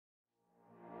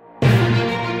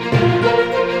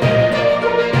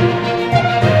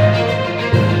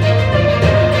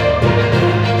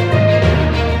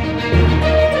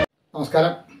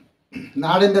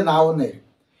നാടിൻ്റെ നാവുന്നേരും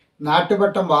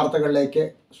നാട്ടുവട്ടം വാർത്തകളിലേക്ക്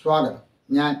സ്വാഗതം.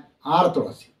 ഞാൻ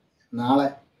R.Thulasi. നാളെ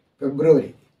ഫെബ്രുവരി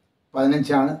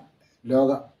 15 ലോക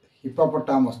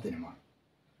ഹിപ്പോപ്പൊട്ടാമസ് ദിനമാണ്.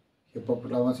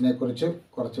 ഹിപ്പോപ്പൊട്ടാമസിനെ കുറിച്ച്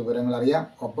കുറച്ച് വിവരങ്ങൾ അറിയാം.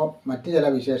 ഒപ്പം മറ്റ് ചില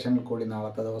വിശേഷങ്ങൾ കൂടി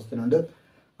നാളത്തെ ദിവസത്തിനുണ്ട്,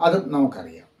 അതും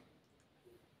നമുക്കറിയാം.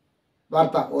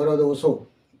 വാർത്ത ഓരോ ദിവസവും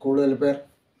കൂടുതൽ പേർ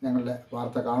ഞങ്ങളുടെ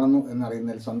വാർത്ത കാണുന്നു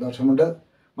എന്നറിയുന്നതിൽ സന്തോഷമുണ്ട്.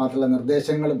 മാത്രമല്ല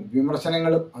നിർദ്ദേശങ്ങളും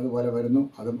വിമർശനങ്ങളും അതുപോലെ വരുന്നു,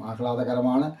 അതും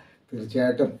ആഹ്ലാദകരമാണ്.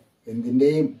 തീർച്ചയായിട്ടും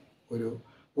എന്തിൻ്റെയും ഒരു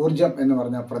ഊർജം എന്ന്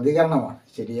പറഞ്ഞാൽ പ്രതികരണമാണ്.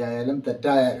 ശരിയായാലും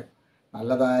തെറ്റായാലും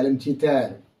നല്ലതായാലും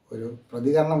ചീത്തയായാലും ഒരു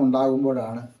പ്രതികരണം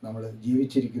ഉണ്ടാകുമ്പോഴാണ് നമ്മൾ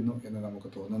ജീവിച്ചിരിക്കുന്നു എന്ന് നമുക്ക്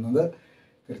തോന്നുന്നത്.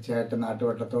 തീർച്ചയായിട്ടും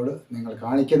നാട്ടുവട്ടത്തോട് നിങ്ങൾ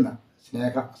കാണിക്കുന്ന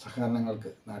സ്നേഹ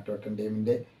സഹകരണങ്ങൾക്ക് നാട്ടുവട്ടം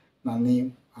ടീമിൻ്റെ നന്ദിയും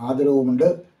ആദരവുമുണ്ട്.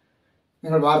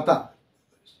 നിങ്ങൾ വാർത്ത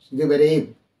ഇതുവരെയും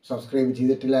സബ്സ്ക്രൈബ്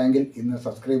ചെയ്തിട്ടില്ല എങ്കിൽ ഇന്ന്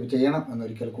സബ്സ്ക്രൈബ് ചെയ്യണം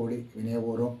എന്നൊരിക്കൽ കൂടി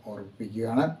വിനയപൂർവ്വം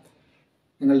ഓർമ്മിപ്പിക്കുകയാണ്.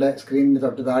 നിങ്ങളുടെ സ്ക്രീനിന്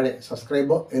തൊട്ട് താഴെ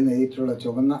സബ്സ്ക്രൈബ് എന്ന് എഴുതിയിട്ടുള്ള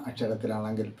ചുവന്ന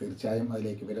അക്ഷരത്തിലാണെങ്കിൽ തീർച്ചയായും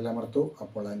അതിലേക്ക് വിരലമർത്തൂ.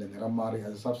 അപ്പോൾ അതിൻ്റെ നിറം മാറി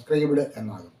അത് സബ്സ്ക്രൈബ്ഡ്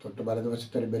എന്നാകും. തൊട്ട്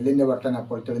വലതുവശത്തൊരു ബെല്ലിൻ്റെ ബട്ടൺ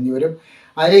അപ്പോൾ തെളിഞ്ഞു വരും.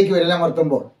 അതിലേക്ക്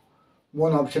വിരലമർത്തുമ്പോൾ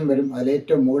 3 ഓപ്ഷൻ വരും.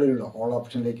 അതിലേറ്റവും മുകളിലുള്ള ഓൾ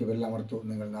ഓപ്ഷനിലേക്ക് വിരലമർത്തു.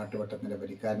 നിങ്ങൾ നാട്ടുവട്ടത്തിൻ്റെ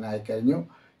വരിക്കാരനായി കഴിഞ്ഞു.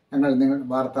 നിങ്ങൾ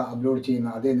വാർത്ത അപ്ലോഡ് ചെയ്യുന്ന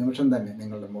അതേ നിമിഷം തന്നെ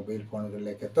നിങ്ങളുടെ മൊബൈൽ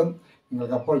ഫോണുകളിലേക്ക് എത്തും.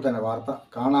 നിങ്ങൾക്ക് അപ്പോൾ തന്നെ വാർത്ത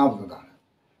കാണാവുന്നതാണ്.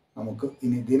 നമുക്ക്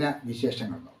ഇനി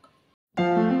ദിനവിശേഷങ്ങൾ നോക്കാം.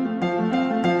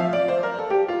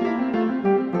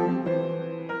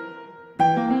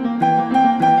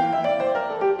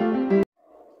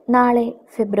 നാളെ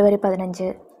ഫെബ്രുവരി 15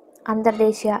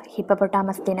 അന്തർദേശീയ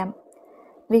ഹിപ്പോപ്പൊട്ടാമസ് ദിനം.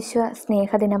 വിശ്വ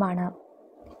സ്നേഹദിനമാണ്.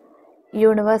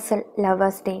 Universal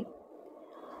lovers day.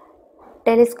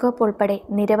 ടെലിസ്കോപ്പ് ഉൾപ്പെടെ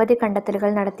നിരവധി കണ്ടെത്തലുകൾ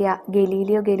നടത്തിയ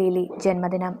ഗലീലിയോ ഗലീലി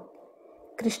ജന്മദിനം.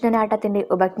 കൃഷ്ണനാട്ടത്തിൻ്റെ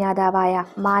ഉപജ്ഞാതാവായ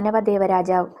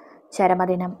മാനവദേവരാജാവ്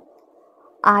ചരമദിനം.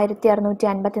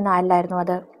 1654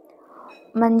 അത്.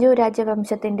 മഞ്ജു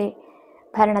രാജവംശത്തിൻ്റെ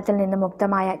ഭരണത്തിൽ നിന്ന്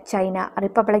മുക്തമായ ചൈന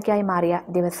റിപ്പബ്ലിക്കായി മാറിയ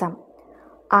ദിവസം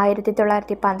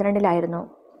 1912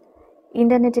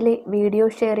 ഇൻ്റർനെറ്റിലെ വീഡിയോ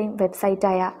ഷെയറിംഗ്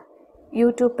വെബ്സൈറ്റായ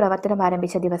യൂട്യൂബ് പ്രവർത്തനം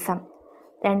ആരംഭിച്ച ദിവസം.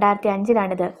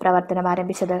 2005 പ്രവർത്തനം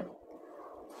ആരംഭിച്ചത്.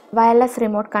 വയർലെസ്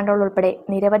റിമോട്ട് കൺട്രോൾ ഉൾപ്പെടെ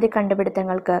നിരവധി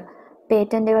കണ്ടുപിടുത്തങ്ങൾക്ക്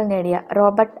പേറ്റന്റുകൾ നേടിയ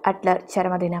റോബർട്ട് അഡ്ലർ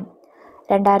ചരമദിനം.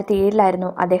 2007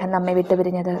 അദ്ദേഹം നമ്മെ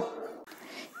വിട്ടുപിരിഞ്ഞത്.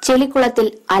 ചെളിക്കുളത്തിൽ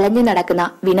അലഞ്ഞു നടക്കുന്ന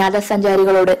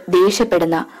വിനോദസഞ്ചാരികളോട്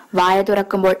ദേഷ്യപ്പെടുന്ന, വായ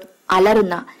തുറക്കുമ്പോൾ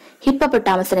അലറുന്ന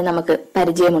ഹിപ്പോപ്പൊട്ടാമസിനെ നമുക്ക്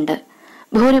പരിചയമുണ്ട്.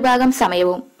 ഭൂരിഭാഗം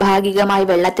സമയവും ഭാഗികമായി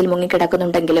വെള്ളത്തിൽ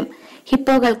മുങ്ങിക്കിടക്കുന്നുണ്ടെങ്കിലും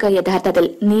ഹിപ്പോകൾക്ക് യഥാർത്ഥത്തിൽ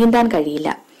നീന്താൻ കഴിയില്ല.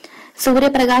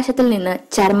 സൂര്യപ്രകാശത്തിൽ നിന്ന്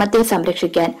ചർമ്മത്തെ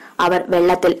സംരക്ഷിക്കാൻ അവർ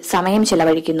വെള്ളത്തിൽ സമയം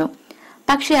ചെലവഴിക്കുന്നു.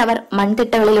 പക്ഷെ അവർ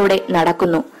മൺതിട്ടകളിലൂടെ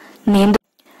നടക്കുന്നു, നീന്തുന്നു.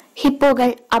 ഹിപ്പോകൾ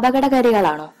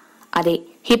അപകടകാരികളാണോ? അതെ,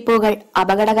 ഹിപ്പോകൾ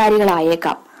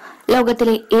അപകടകാരികളായേക്കാം.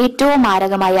 ലോകത്തിലെ ഏറ്റവും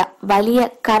മാരകമായ വലിയ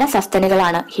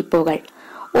കരസസ്തനികളാണ് ഹിപ്പോകൾ.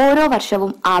 ഓരോ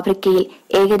വർഷവും ആഫ്രിക്കയിൽ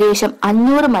ഏകദേശം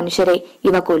 500 മനുഷ്യരെ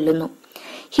ഇവ കൊല്ലുന്നു.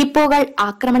 ഹിപ്പോകൾ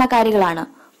ആക്രമണകാരികളാണ്.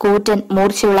 കൂറ്റൻ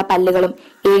മൂർച്ചയുള്ള പല്ലുകളും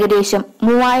ഏകദേശം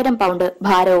 3000 പൗണ്ട്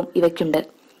ഭാരവും ഇവയ്ക്കുണ്ട്.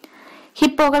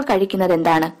 ഹിപ്പോകൾ കഴിക്കുന്നത്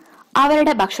എന്താണ്?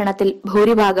 അവരുടെ ഭക്ഷണത്തിൽ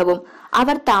ഭൂരിഭാഗവും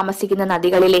അവർ താമസിക്കുന്ന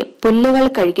നദികളിലെ പുല്ലുകൾ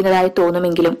കഴിക്കുന്നതായി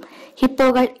തോന്നുമെങ്കിലും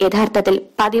ഹിപ്പോകൾ യഥാർത്ഥത്തിൽ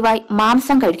പതിവായി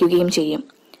മാംസം കഴിക്കുകയും ചെയ്യും.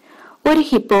 ഒരു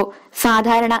ഹിപ്പോ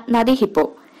സാധാരണ നദി ഹിപ്പോ,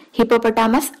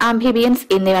 ഹിപ്പോപ്പൊട്ടാമസ് ആംഫിബിയൻസ്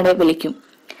എന്നിവയെ വിളിക്കും.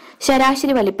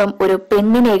 ശരാശരി വലിപ്പം ഒരു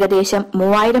പെണ്ണിന് ഏകദേശം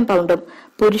 3000 പൗണ്ടും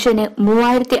പുരുഷന്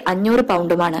 3500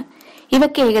 പൗണ്ടുമാണ്.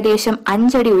 ഇവയ്ക്ക് ഏകദേശം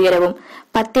 5 അടി ഉയരവും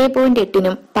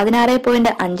 10.8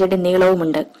 16.5 അടി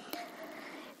നീളവുമുണ്ട്.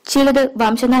 ചിലത്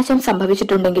വംശനാശം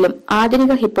സംഭവിച്ചിട്ടുണ്ടെങ്കിലും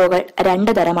ആധുനിക ഹിപ്പോകൾ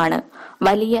 2 തരമാണ്: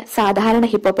 വലിയ സാധാരണ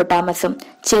ഹിപ്പോപ്പൊട്ടാമസും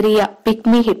ചെറിയ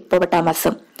പിഗ്മി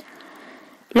ഹിപ്പോപ്പൊട്ടാമസും.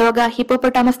 ലോക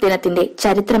ഹിപ്പോപ്പൊട്ടാമസ് ദിനത്തിന്റെ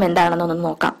ചരിത്രം എന്താണെന്നൊന്ന്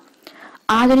നോക്കാം.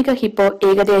 ആധുനിക ഹിപ്പോ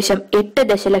ഏകദേശം 8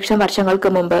 ദശലക്ഷം വർഷങ്ങൾക്ക്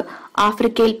മുമ്പ്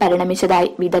ആഫ്രിക്കയിൽ പരിണമിച്ചതായി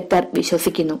വിദഗ്ധർ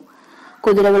വിശ്വസിക്കുന്നു.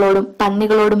 കുതിരകളോടും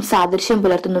പന്നികളോടും സാദൃശ്യം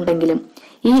പുലർത്തുന്നുണ്ടെങ്കിലും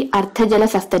ഈ അർദ്ധജല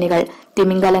സസ്തനികൾ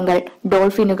തിമിംഗലങ്ങൾ,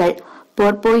 ഡോൾഫിനുകൾ,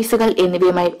 പോർപോയിസുകൾ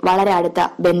എന്നിവയുമായി വളരെ അടുത്ത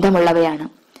ബന്ധമുള്ളവയാണ്.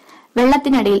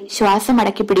 വെള്ളത്തിനടിയിൽ ശ്വാസം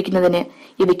അടക്കി പിടിക്കുന്നതിന്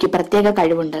ഇവയ്ക്ക് പ്രത്യേക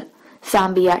കഴിവുണ്ട്.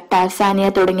 സാംബിയ, ടാൻസാനിയ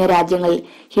തുടങ്ങിയ രാജ്യങ്ങളിൽ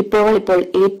ഹിപ്പോകൾ ഇപ്പോൾ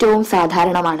ഏറ്റവും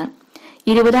സാധാരണമാണ്.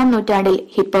 20-ാം നൂറ്റാണ്ടിൽ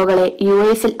ഹിപ്പോകളെ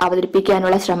US-ൽ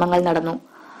അവതരിപ്പിക്കാനുള്ള ശ്രമങ്ങൾ നടന്നു.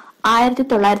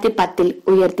 1910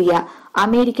 ഉയർത്തിയ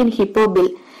അമേരിക്കൻ ഹിപ്പോ ബിൽ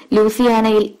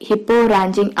ലൂസിയാനയിൽ ഹിപ്പോ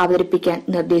റാഞ്ചിംഗ് അവതരിപ്പിക്കാൻ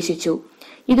നിർദ്ദേശിച്ചു.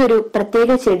 ഇതൊരു പ്രത്യേക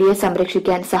ചെടിയെ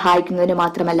സംരക്ഷിക്കാൻ സഹായിക്കുന്നതിന്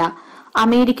മാത്രമല്ല,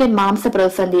 അമേരിക്കൻ മാംസ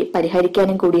പ്രതിസന്ധി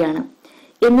പരിഹരിക്കാനും കൂടിയാണ്.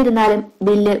 എന്നിരുന്നാലും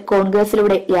ബില്ല്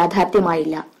കോൺഗ്രസിലൂടെ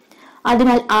യാഥാർത്ഥ്യമായില്ല.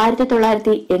 അതിനാൽ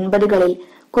 1980-കളിൽ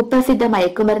കുപ്രസിദ്ധ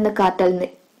മയക്കുമരുന്ന് കാർട്ടൽ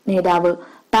നേതാവ്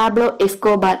പാബ്ലോ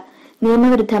എസ്കോബാർ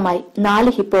നിയമവിരുദ്ധമായി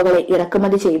 4 ഹിപ്പോകളെ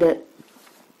ഇറക്കുമതി ചെയ്ത്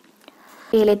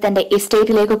യിലെ തന്റെ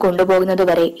എസ്റ്റേറ്റിലേക്ക്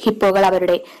കൊണ്ടുപോകുന്നതുവരെ ഹിപ്പോകൾ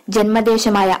അവരുടെ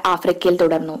ജന്മദേശമായ ആഫ്രിക്കയിൽ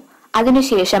തുടർന്നു.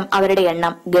 അതിനുശേഷം അവരുടെ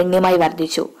എണ്ണം ഗണ്യമായി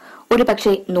വർദ്ധിച്ചു,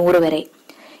 ഒരുപക്ഷെ 100 വരെ.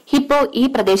 ഹിപ്പോ ഈ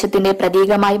പ്രദേശത്തിന്റെ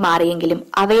പ്രതീകമായി മാറിയെങ്കിലും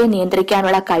അവയെ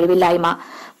നിയന്ത്രിക്കാനുള്ള കഴിവില്ലായ്മ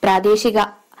പ്രാദേശിക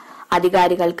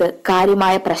അധികാരികൾക്ക്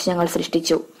കാര്യമായ പ്രശ്നങ്ങൾ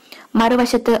സൃഷ്ടിച്ചു.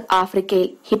 മറുവശത്ത് ആഫ്രിക്കയിൽ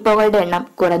ഹിപ്പോകളുടെ എണ്ണം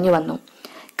കുറഞ്ഞു വന്നു.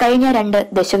 കഴിഞ്ഞ 2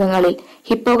 ദശകങ്ങളിൽ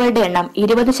ഹിപ്പോകളുടെ എണ്ണം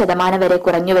 20% വരെ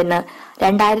കുറഞ്ഞുവെന്ന്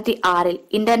 2006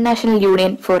 international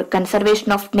union four conservation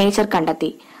of nature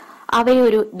കണ്ടെത്തി. അവയെ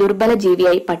ഒരു ദുർബല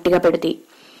ജീവിയായി പട്ടികപ്പെടുത്തി.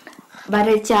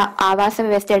 വരൾച്ച ആവാസ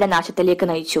വ്യവസ്ഥയുടെ നാശത്തിലേക്ക്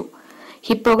നയിച്ചു.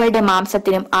 ഹിപ്പോകളുടെ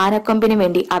മാംസത്തിനും ആനക്കൊമ്പിനും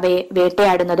വേണ്ടി അവയെ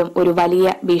വേട്ടയാടുന്നതും ഒരു വലിയ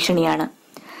ഭീഷണിയാണ്.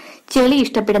 ചെളി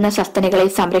ഇഷ്ടപ്പെടുന്ന സസ്തനികളെ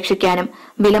സംരക്ഷിക്കാനും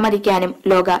വിലമതിക്കാനും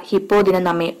ലോക ഹിപ്പോ ദിനം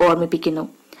നമ്മെ ഓർമ്മിപ്പിക്കുന്നു.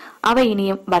 അവ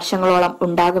ഇനിയും വർഷങ്ങളോളം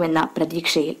ഉണ്ടാകുമെന്ന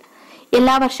പ്രതീക്ഷയിൽ.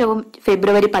 എല്ലാ വർഷവും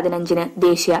ഫെബ്രുവരി 15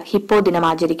 ദേശീയ ഹിപ്പോ ദിനം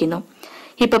ആചരിക്കുന്നു.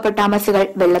 ഹിപ്പോപ്പൊട്ടാമസുകൾ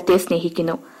വെള്ളത്തെ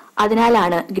സ്നേഹിക്കുന്നു.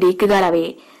 അതിനാലാണ് ഗ്രീക്കുകാർ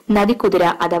അവയെ നദിക്കുതിര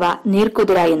അഥവാ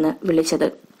നീർക്കുതിര എന്ന് വിളിച്ചത്.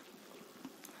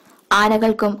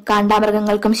 ആനകൾക്കും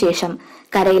കാണ്ടാമൃഗങ്ങൾക്കും ശേഷം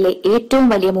കരയിലെ ഏറ്റവും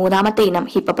വലിയ 3ാമത്തെ ഇനം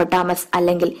ഹിപ്പോപ്പൊട്ടാമസ്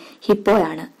അല്ലെങ്കിൽ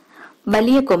ഹിപ്പോയാണ്.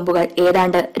 വലിയ കൊമ്പുകൾ,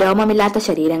 ഏതാണ്ട് രോമമില്ലാത്ത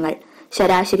ശരീരങ്ങൾ,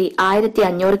 ശരാശരി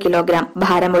 1500 കിലോഗ്രാം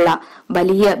ഭാരമുള്ള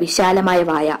വലിയ വിശാലമായ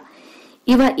വായ.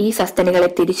 ഇവ ഈ സസ്തനികളെ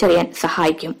തിരിച്ചറിയാൻ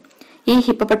സഹായിക്കും. ഈ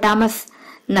ഹിപ്പോപ്പൊട്ടാമസ്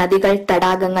നദികൾ,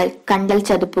 തടാകങ്ങൾ, കണ്ടൽ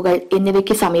ചതുപ്പുകൾ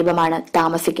എന്നിവയ്ക്ക് സമീപമാണ്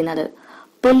താമസിക്കുന്നത്.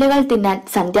 പുല്ലുകൾ തിന്നാൻ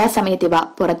സന്ധ്യാസമയത്ത് ഇവ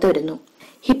പുറത്തുവരുന്നു.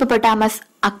 ഹിപ്പോപ്പൊട്ടാമസ്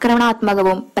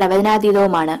ആക്രമണാത്മകവും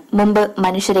പ്രവചനാതീതവുമാണ്. മുമ്പ്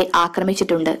മനുഷ്യരെ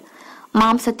ആക്രമിച്ചിട്ടുണ്ട്.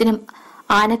 മാംസത്തിനും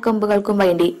ആനക്കൊമ്പുകൾക്കും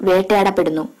വേണ്ടി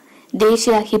വേട്ടയാടപ്പെടുന്നു.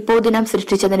 ദേശീയ ഹിപ്പോ ദിനം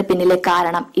സൃഷ്ടിച്ചതിന് പിന്നിലെ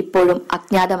കാരണം ഇപ്പോഴും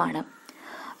അജ്ഞാതമാണ്.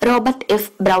 Robert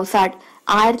F ബ്രൗസാർഡ്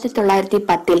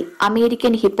 1910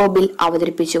 American Hippo bill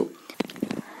അവതരിപ്പിച്ചു.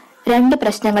 2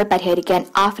 പ്രശ്നങ്ങൾ പരിഹരിക്കാൻ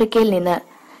ആഫ്രിക്കയിൽ നിന്ന്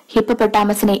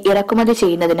ഹിപ്പോപ്പൊട്ടാമസിനെ ഇറക്കുമതി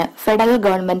ചെയ്യുന്നതിന് ഫെഡറൽ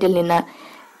ഗവൺമെന്റിൽ നിന്ന്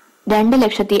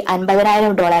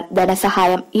 $2,50,000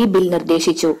 ധനസഹായം ഈ ബിൽ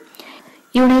നിർദ്ദേശിച്ചു.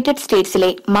 യുണൈറ്റഡ് സ്റ്റേറ്റ്സിലെ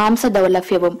മാംസ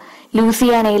ദൗർലഭ്യവും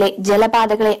ലൂസിയാനയിലെ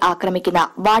ജലപാതകളെ ആക്രമിക്കുന്ന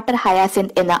വാട്ടർ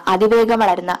ഹയാസിന്ത് എന്ന അതിവേഗം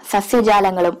വളരുന്ന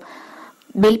സസ്യജാലങ്ങളും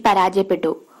ബിൽ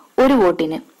പരാജയപ്പെട്ടു. 1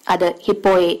 വോട്ടിന് അത്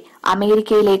ഹിപ്പോയെ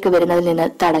അമേരിക്കയിലേക്ക് വരുന്നതിൽ നിന്ന്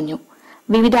തടഞ്ഞു.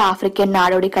 വിവിധ ആഫ്രിക്കൻ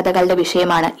നാടോടി കഥകളുടെ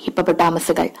വിഷയമാണ്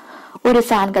ഹിപ്പോപ്പൊട്ടാമസുകൾ. ഒരു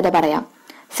സാൻകഥ പറയാം.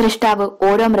 സൃഷ്ടാവ്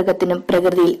ഓരോ മൃഗത്തിനും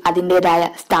പ്രകൃതിയിൽ അതിന്റേതായ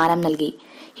സ്ഥാനം നൽകി.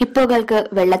 ഹിപ്പോകൾക്ക്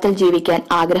വെള്ളത്തിൽ ജീവിക്കാൻ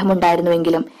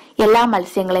ആഗ്രഹമുണ്ടായിരുന്നുവെങ്കിലും എല്ലാ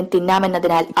മത്സ്യങ്ങളെയും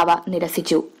തിന്നാമെന്നതിനാൽ അവ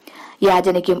നിരസിച്ചു.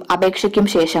 യാചനയ്ക്കും അപേക്ഷയ്ക്കും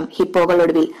ശേഷം ഹിപ്പോകൾ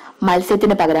ഒടുവിൽ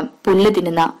മത്സ്യത്തിനു പകരം പുല്ല്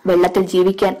തിന്നുന്ന വെള്ളത്തിൽ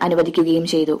ജീവിക്കാൻ അനുവദിക്കുകയും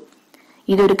ചെയ്തു.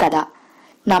 ഇതൊരു കഥ.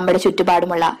 നമ്മുടെ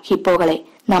ചുറ്റുപാടുമുള്ള ഹിപ്പോകളെ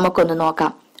നമുക്കൊന്ന്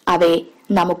നോക്കാം. അവയെ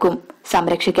നമുക്കും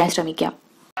സംരക്ഷിക്കാൻ ശ്രമിക്കാം.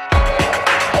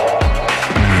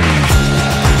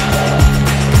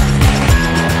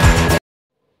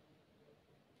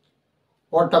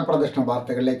 ഓട്ടപ്രദക്ഷിണ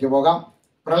വാർത്തകളിലേക്ക് പോകാം.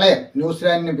 പ്രളയം.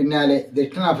 ന്യൂസിലാൻഡിന് പിന്നാലെ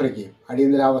ദക്ഷിണാഫ്രിക്കയും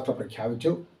അടിയന്തരാവസ്ഥ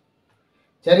പ്രഖ്യാപിച്ചു.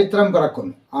 ചരിത്രം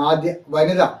പിറക്കുന്നു. ആദ്യ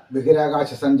വനിതാ ബഹിരാകാശ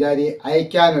സഞ്ചാരിയെ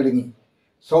അയക്കാനൊരുങ്ങി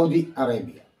സൗദി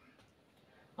അറേബ്യ.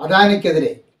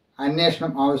 അദാനിക്കെതിരെ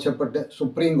അന്വേഷണം ആവശ്യപ്പെട്ട്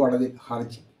സുപ്രീം കോടതിയിൽ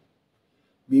ഹർജി.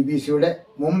 BBC-യുടെ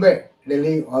മുംബൈ,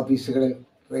 ഡൽഹി ഓഫീസുകളിൽ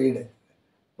റെയ്ഡ്.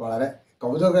 വളരെ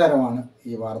കൗതുകകരമാണ്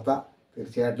ഈ വാർത്ത.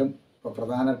 തീർച്ചയായിട്ടും ഇപ്പോൾ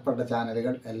പ്രധാനപ്പെട്ട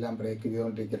ചാനലുകൾ എല്ലാം ബ്രേക്ക്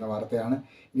ചെയ്തുകൊണ്ടിരിക്കുന്ന വാർത്തയാണ്.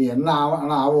 ഇനി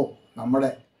എന്നാവോ നമ്മുടെ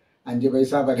 5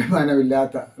 പൈസ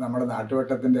വരുമാനമില്ലാത്ത നമ്മുടെ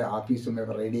നാട്ടുവട്ടത്തിൻ്റെ ഓഫീസും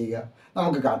ഇവർ റെയ്ഡ് ചെയ്യുക.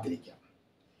 നമുക്ക് കാത്തിരിക്കാം.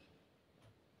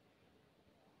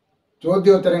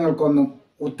 ചോദ്യോത്തരങ്ങൾക്കൊന്നും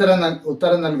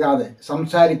ഉത്തരം നൽകാതെ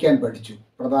സംസാരിക്കാൻ പഠിച്ചു.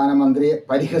 പ്രധാനമന്ത്രിയെ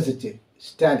പരിഹസിച്ച്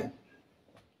സ്റ്റാലിൻ.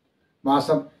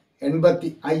 മാസം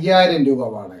 85,000 രൂപ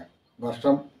വാടക,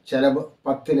 വർഷം ചെലവ്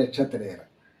 10 ലക്ഷത്തിലേറെ.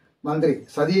 മന്ത്രി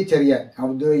സതീഷ് ചെറിയാൻ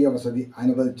ഔദ്യോഗിക വസതി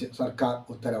അനുവദിച്ച് സർക്കാർ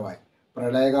ഉത്തരവായി.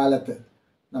 പ്രളയകാലത്ത്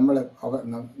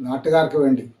നാട്ടുകാർക്ക്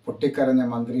വേണ്ടി പൊട്ടിക്കരഞ്ഞ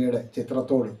മന്ത്രിയുടെ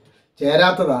ചിത്രത്തോട്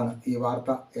ചേരാത്തതാണ് ഈ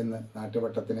വാർത്ത എന്ന്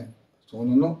നാട്ടുവട്ടത്തിന്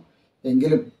തോന്നുന്നു.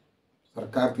 എങ്കിലും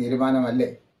സർക്കാർ തീരുമാനമല്ലേ,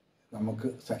 നമുക്ക്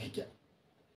സഹിക്കാം.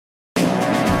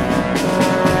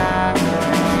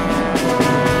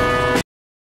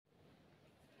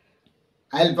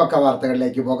 അയൽപ്പക്ക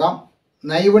വാർത്തകളിലേക്ക് പോകാം.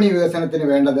 നൈപുണി വികസനത്തിന്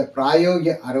വേണ്ടത്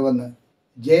പ്രായോഗിക അറിവെന്ന്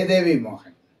ജയദേവി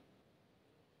മോഹൻ.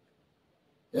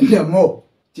 എൻ്റെ അമ്മോ,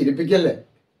 ചിരിപ്പിക്കല്ലേ.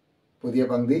 പുതിയ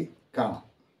പങ്ക്തി കാണാം.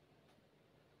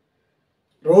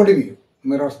 റോഡ് വ്യൂ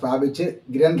മിറർ സ്ഥാപിച്ച്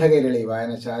ഗ്രന്ഥകൈരളി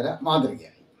വായനശാല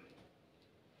മാതൃകയായി.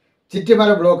 ചിറ്റിമല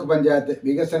ബ്ലോക്ക് പഞ്ചായത്ത്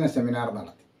വികസന സെമിനാർ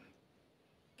നടത്തി.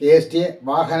 KSTA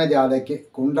വാഹനജാഥയ്ക്ക്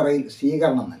കുണ്ടറയിൽ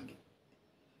സ്വീകരണം നൽകി.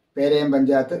 പേരയം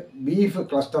പഞ്ചായത്ത് ബീഫ്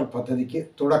ക്ലസ്റ്റർ പദ്ധതിക്ക്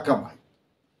തുടക്കമായി.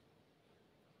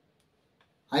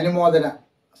 അനുമോദന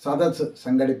സദസ്സ്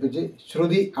സംഘടിപ്പിച്ച്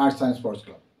ശ്രുതി arts and sports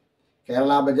club.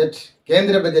 Kerala budget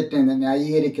കേന്ദ്ര ബജറ്റിനെ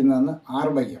ന്യായീകരിക്കുന്നതെന്ന്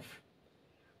RYF.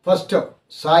 ഫസ്റ്റോ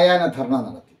സായാഹ്ന ധർണ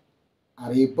നടത്തി.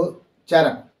 അറിയിപ്പ്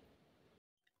ചരമം.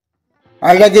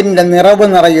 അഴകിൻ്റെ നിറവ്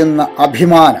നിറയുന്ന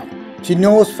അഭിമാനം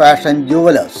ചിന്നൂസ് ഫാഷൻ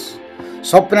ജുവലേഴ്സ്.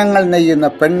 സ്വപ്നങ്ങൾ നെയ്യുന്ന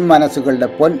പെൺമനസ്സുകളുടെ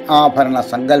പൊൻ ആഭരണ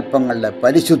സങ്കല്പങ്ങളുടെ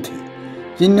പരിശുദ്ധി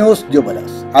ചിന്നൂസ്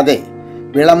ജുവലേഴ്സ്. അതെ,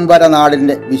 വിളംബര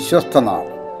നാടിൻ്റെ വിശ്വസ്ത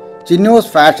നാട്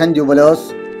Chinnoos fashion jewellers,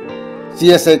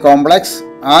 CSI complex,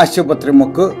 ആശുപത്രി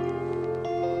മുക്ക്,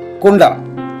 കുണ്ടറ.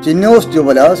 ചിന്നൂസ്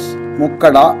ജുവലേഴ്സ്,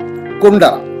 മുക്കട,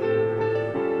 കുണ്ടറ.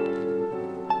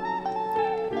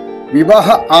 വിവാഹ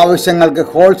ആവശ്യങ്ങൾക്ക്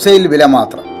ഹോൾസെയിൽ വില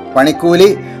മാത്രം. പണിക്കൂലി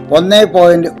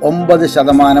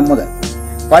 1.9% മുതൽ.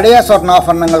 പഴയ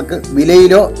സ്വർണ്ണാഭരണങ്ങൾക്ക്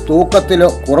വിലയിലോ തൂക്കത്തിലോ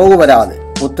കുറവ് വരാതെ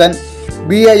പുത്തൻ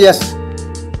BIS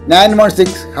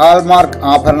 916 ഹാൾമാർക്ക്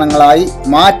ആഭരണങ്ങളായി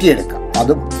മാറ്റിയെടുക്കാം.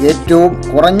 അതും ഏറ്റവും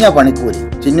കുറഞ്ഞ പണിക്കൂലി.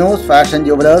 Chinnoos fashion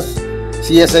jewellers,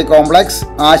 CSI complex,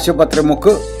 ആശുപത്രി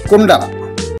മുക്ക്, കുണ്ടറ.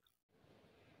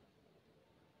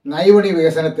 നൈപുണി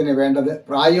വികസനത്തിന് വേണ്ടത്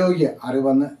പ്രായോഗിക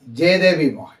അറിവെന്ന് ജയദേവി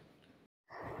മോഹൻ.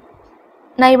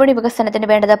 നൈപുണി വികസനത്തിന്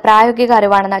വേണ്ടത് പ്രായോഗിക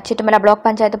അറിവാണെന്ന് Chittumala block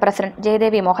panchayat president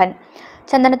Jayadevi Mohan.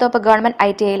 Chandanathope government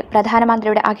ITIയിൽ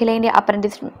പ്രധാനമന്ത്രിയുടെ അഖിലേന്ത്യാ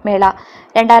അപ്രന്റീസ് മേള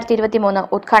 2023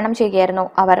 ഉദ്ഘാടനം ചെയ്യുകയായിരുന്നു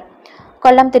അവർ.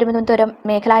 കൊല്ലം തിരുവനന്തപുരം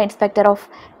മേഖലാ inspector of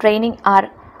training R.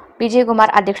 Vijayakumar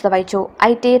അധ്യക്ഷത വഹിച്ചു.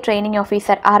 ITI training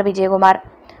officer R. Vijayakumar,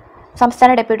 സംസ്ഥാന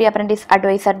deputy apprentice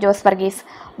adviser Jose Varghese,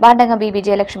 വാർഡംഗം V.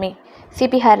 Vijayalakshmi,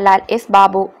 CP Harilal, S.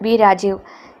 Babu, V. Rajeev,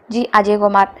 G.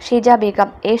 Ajayakumar, Sheeja Begum,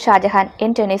 A. Shah Jahan,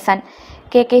 N. Tennyson,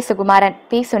 K. Sukumaran,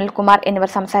 P. Sunilkumar എന്നിവർ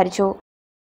സംസാരിച്ചു.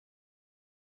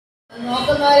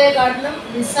 നോക്കുന്നവരെക്കാട്ടിലും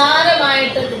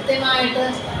നിസ്സാരമായിട്ട് കൃത്യമായിട്ട്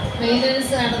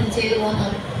മെയിൻ്റനൻസ് നടന്ന് ചെയ്തു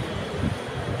പോകുന്നത്.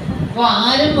 അപ്പോൾ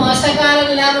ആരും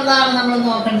മോശക്കാരമില്ല എന്നുള്ളതാണ് നമ്മൾ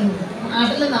നോക്കേണ്ടത്.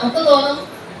 നാട്ടിൽ നമുക്ക് തോന്നും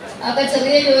അതൊക്കെ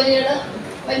ചെറിയ ജോലികൾ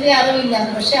വലിയ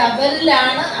അറിവില്ലാന്ന്, പക്ഷെ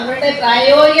അവരിലാണ് അവരുടെ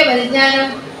പ്രായോഗിക പരിജ്ഞാനം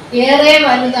ഏറെ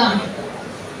വലുതാണ്.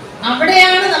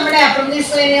 അവിടെയാണ് നമ്മുടെ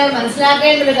അപ്രന്റീസ് ട്രെയിനികൾ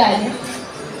മനസ്സിലാക്കേണ്ട ഒരു കാര്യം.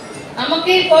 നമുക്ക്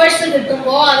ഈ കോഴ്സ്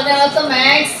കിട്ടുമ്പോൾ അതിനകത്ത്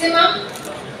മാക്സിമം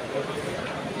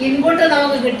ഇൻപുട്ട്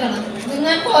നമുക്ക് കിട്ടണം.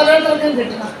 നിങ്ങൾക്ക് ഓരോരുത്തർക്കും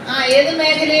കിട്ടണം. ഏത്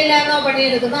മേഖലയിലാണോ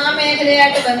പണിയെടുക്കുന്നത് ആ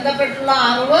മേഖലയായിട്ട് ബന്ധപ്പെട്ടുള്ള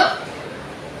അറിവ്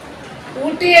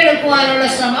കൂട്ടിയെടുക്കുവാനുള്ള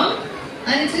ശ്രമം.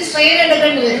 അതിന് സ്ട്രെയിൻ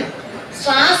എടുക്കേണ്ടി വരും.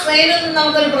 ആ സ്ട്രെയിനൊന്നും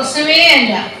നമുക്കൊരു പ്രശ്നമേ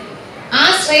അല്ല. ആ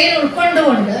സ്ട്രെയിൻ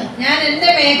ഉൾക്കൊണ്ടുകൊണ്ട് ഞാൻ എൻ്റെ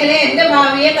മേഖലയെ, എൻ്റെ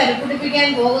ഭാവിയെ കരുപ്പിടിപ്പിക്കാൻ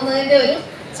പോകുന്നതിൻ്റെ ഒരു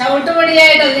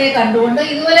ചവിട്ടുപടിയായിട്ട് അതിനെ കണ്ടുകൊണ്ട്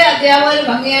ഇതുവരെ അധ്യാപകർ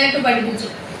ഭംഗിയായിട്ട് പഠിപ്പിച്ചു.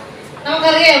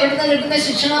 നമുക്കറിയാം ഇവിടുന്ന് കിട്ടുന്ന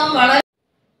ശിക്ഷണവും വളരെ.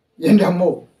 എൻ്റെ അമ്മോ,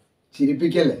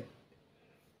 ചിരിപ്പിക്കല്ലേ.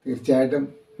 തീർച്ചയായിട്ടും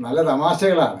നല്ല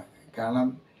തമാശകളാണ്. കാരണം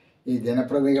ഈ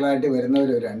ജനപ്രതിനിധികളായിട്ട് വരുന്നവർ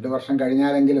 2 വർഷം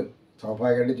കഴിഞ്ഞാലെങ്കിലും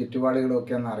സ്വാഭാവികമായിട്ട് ചുറ്റുപാടുകളും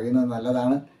ഒക്കെ ഒന്ന് അറിയുന്നത്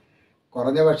നല്ലതാണ്.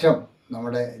 കുറഞ്ഞ പക്ഷം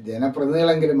നമ്മുടെ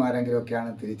ജനപ്രതിനിധികളെങ്കിലും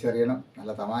ആരെങ്കിലുമൊക്കെയാണ് തിരിച്ചറിയണം.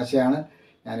 നല്ല തമാശയാണ്.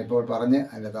 ഞാനിപ്പോൾ പറഞ്ഞ്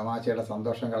അതിൻ്റെ തമാശയുടെ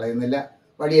സന്തോഷം കളയുന്നില്ല.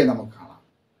 വഴിയെ നമുക്ക് കാണാം.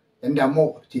 എൻ്റെ അമ്മോ,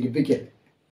 ചിരിപ്പിക്കല്ലേ.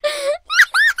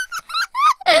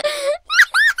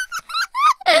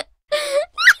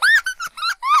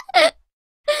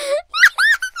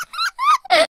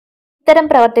 ഇത്തരം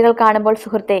പ്രവർത്തികൾ കാണുമ്പോൾ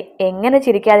സുഹൃത്തെ എങ്ങനെ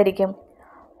ചിരിക്കാതിരിക്കും?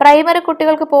 പ്രൈമറി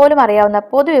കുട്ടികൾക്ക് പോലും അറിയാവുന്ന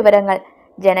പൊതുവിവരങ്ങൾ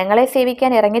ജനങ്ങളെ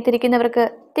സേവിക്കാൻ ഇറങ്ങിത്തിരിക്കുന്നവർക്ക്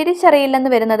തിരിച്ചറിയില്ലെന്ന്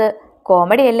വരുന്നത്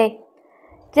കോമഡിയല്ലേ?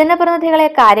 ജനപ്രതിനിധികളെ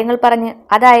കാര്യങ്ങൾ പറഞ്ഞ്,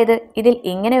 അതായത് ഇതിൽ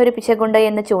ഇങ്ങനെ ഒരു പിശകുണ്ട്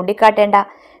എന്ന് ചൂണ്ടിക്കാട്ടേണ്ട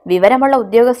വിവരമുള്ള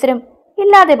ഉദ്യോഗസ്ഥരും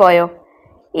ഇല്ലാതെ പോയോ?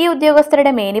 ഈ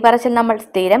ഉദ്യോഗസ്ഥരുടെ മേനി പറച്ചിൽ നമ്മൾ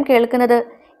സ്ഥിരം കേൾക്കുന്നത്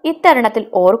ഇത്തരുണത്തിൽ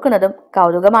ഓർക്കുന്നതും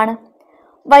കൗതുകമാണ്.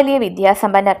 വലിയ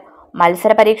വിദ്യാസമ്പന്നർ,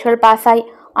 മത്സര പരീക്ഷകൾ പാസ്സായി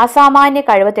അസാമാന്യ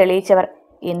കഴിവ് തെളിയിച്ചവർ,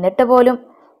 എന്നിട്ട് പോലും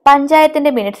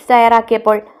പഞ്ചായത്തിന്റെ മിനിറ്റ്സ്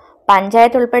തയ്യാറാക്കിയപ്പോൾ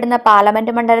പഞ്ചായത്ത് ഉൾപ്പെടുന്ന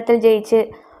പാർലമെന്റ് മണ്ഡലത്തിൽ ജയിച്ച്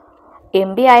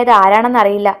MP ആയത്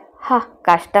ആരാണെന്നറിയില്ല.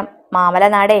 കഷ്ടം,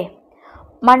 മാമലനാടേ.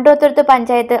 മണ്ടോത്തുരുത്ത്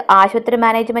പഞ്ചായത്ത് ആശുപത്രി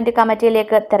മാനേജ്മെന്റ്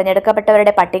കമ്മിറ്റിയിലേക്ക്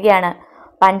തിരഞ്ഞെടുക്കപ്പെട്ടവരുടെ പട്ടികയാണ്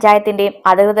പഞ്ചായത്തിന്റെയും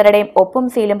അധികൃതരുടെയും ഒപ്പും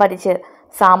സീലും പതിച്ച്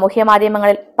സാമൂഹ്യ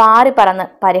മാധ്യമങ്ങളിൽ പാറിപ്പറന്ന്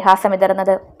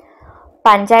പരിഹാസമിതറുന്നത്.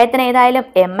 പഞ്ചായത്തിന് ഏതായാലും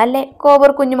MLA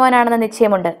കോവൂർ കുഞ്ഞുമോനാണെന്ന്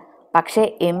നിശ്ചയമുണ്ട്. പക്ഷേ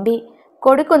MP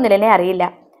കൊടുക്കുന്നില്ലേ അറിയില്ല.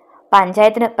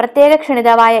 പഞ്ചായത്തിന് പ്രത്യേക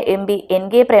ക്ഷണിതാവായ MP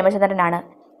NK പ്രേമചന്ദ്രനാണ്.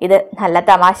 ഇത് നല്ല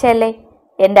തമാശയല്ലേ?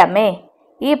 എൻ്റെ അമ്മേ,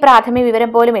 ഈ പ്രാഥമിക വിവരം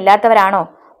പോലും ഇല്ലാത്തവരാണോ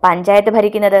പഞ്ചായത്ത്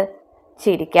ഭരിക്കുന്നത്?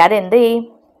 ചിരിക്കാതെ എന്ത് ചെയ്യും?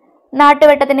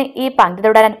 നാട്ടുവെട്ടത്തിന് ഈ പങ്ക്തി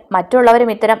തുടരാൻ മറ്റുള്ളവരും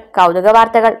ഇത്തരം കൗതുക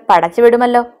വാർത്തകൾ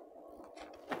പടച്ചുവിടുമല്ലോ.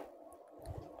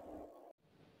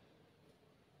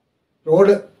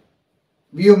 റോഡ്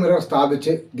വ്യൂ മിറർ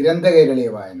സ്ഥാപിച്ച് ഗ്രന്ഥകൈരളി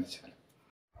വായനശാല.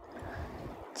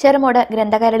 ചെറുമോട്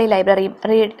ഗ്രന്ഥകൈരളി ലൈബ്രറിയും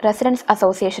റെസിഡൻസ്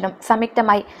അസോസിയേഷനും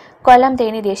സംയുക്തമായി കൊല്ലം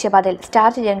തേനി ദേശീയപാതയിൽ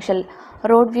സ്റ്റാർച്ച് ജംഗ്ഷനിൽ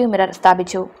റോഡ് വ്യൂ മിറർ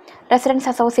സ്ഥാപിച്ചു. Residence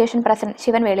association president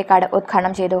Shivan Velikkad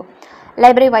ഉദ്ഘാടനം ചെയ്തു.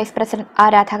 Library vice president R.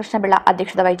 Radhakrishna Pillai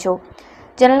അധ്യക്ഷത വഹിച്ചു.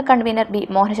 General convener B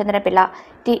Mohanachandran Pillai,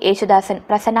 T Yesudasan,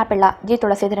 Prasanna Pillai, G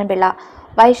Thulaseedharan Pillai,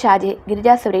 Y Shaji, Girija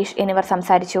Suresh എന്നിവർ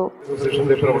സംസാരിച്ചു.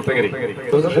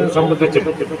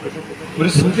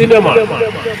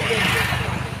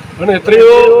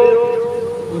 എത്രയോ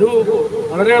ഒരു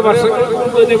വളരെ വർഷങ്ങൾക്ക്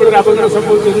മുമ്പ് തന്നെ ഇവിടെ ഒരു അപകടം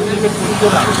സംഭവിച്ചത്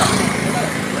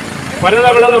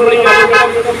പലതവണ നമ്മൾ ഈ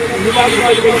അപകടം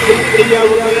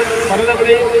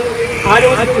പലതവണയും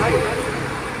ആലോചിച്ചിട്ടുണ്ട്.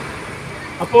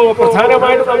 അപ്പോൾ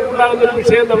പ്രധാനമായിട്ടും നമുക്കുണ്ടാകുന്ന ഒരു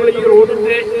വിഷയം, നമ്മൾ ഈ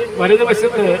റോഡിന്റെ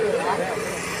വലതുവശത്ത്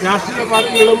രാഷ്ട്രീയ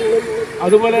പാർട്ടികളും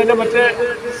അതുപോലെ തന്നെ മറ്റ്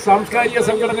സാംസ്കാരിക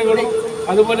സംഘടനകളും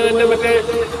അതുപോലെ തന്നെ മറ്റ്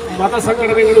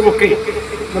മതസംഘടനകളുമൊക്കെ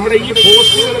നമ്മുടെ ഈ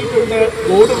പോസ്റ്റുകളിൽ കൊണ്ട്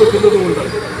ബോർഡ് വെക്കുന്നത് കൊണ്ട്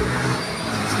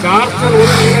സ്റ്റാർട്ട്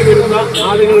റോഡിലൂടെ വരുന്ന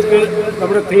ആളുകൾക്ക്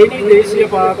നമ്മുടെ തേനി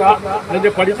ദേശീയപാത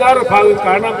അതിന്റെ പടിഞ്ഞാറ് ഭാഗം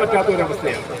കാണാൻ പറ്റാത്ത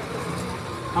ഒരവസ്ഥയാണ്.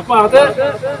 അപ്പൊ അത്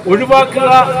ഒഴിവാക്കുക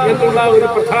എന്നുള്ള ഒരു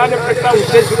പ്രധാനപ്പെട്ട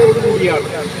ഉദ്ദേശത്തോടു കൂടിയാണ്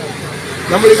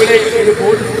നമ്മളിവിടെ ഒരു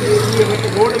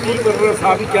ബോർഡ് വീൽ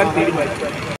സ്ഥാപിക്കാൻ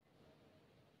തീരുമാനിച്ചത്.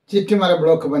 ചിറ്റുമല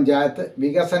ബ്ലോക്ക് പഞ്ചായത്ത്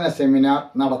വികസന സെമിനാർ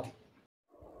നടത്തി.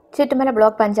 ചിറ്റുമല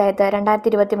ബ്ലോക്ക് പഞ്ചായത്ത്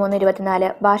 2023-24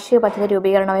 വാർഷിക പദ്ധതി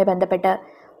രൂപീകരണവുമായി ബന്ധപ്പെട്ട്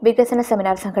വികസന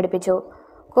സെമിനാർ സംഘടിപ്പിച്ചു.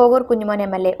 കോവൂർ കുഞ്ഞുമോൻ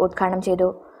MLA ഉദ്ഘാടനം ചെയ്തു.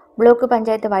 Block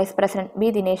panchayat vice president B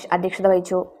Dinesh അധ്യക്ഷത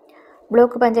വഹിച്ചു.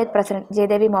 ബ്ലോക്ക് പഞ്ചായത്ത് പ്രസിഡന്റ്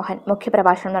ജയദേവി മോഹൻ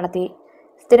മുഖ്യപ്രഭാഷണം നടത്തി.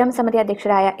 സ്ഥിരം സമിതി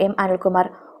അധ്യക്ഷരായ M അനിൽകുമാർ,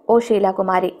 O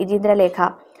ഷീലാകുമാരി, ഇജീന്ദ്രലേഖ,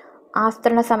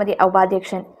 ആസൂത്രണ സമിതി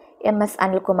ഉപാധ്യക്ഷൻ MS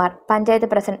Anilkumar, panchayat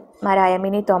പ്രസിഡന്റ്മാരായ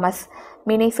mini Thomas,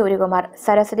 mini Suryakumar,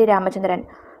 Saraswati Ramachandran,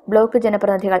 block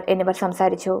ജനപ്രതിനിധികൾ എന്നിവർ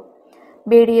സംസാരിച്ചു.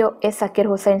 BDO S സക്കീർ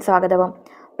ഹുസൈൻ സ്വാഗതവും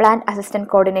plant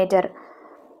assistant coordinator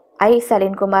I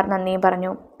Saleenkumar നന്ദിയും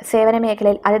പറഞ്ഞു. സേവന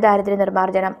മേഖലയിൽ അതിദാരിദ്ര്യ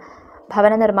നിർമ്മാർജ്ജനം,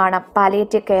 ഭവന നിർമ്മാണം,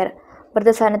 പാലിയേറ്റീവ് കെയർ,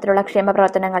 വൃദ്ധസദനത്തിലുള്ള ക്ഷേമ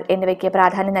പ്രവർത്തനങ്ങൾ എന്നിവയ്ക്ക്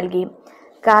പ്രാധാന്യം നൽകി.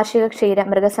 കാർഷിക, ക്ഷീര,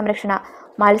 മൃഗസംരക്ഷണ,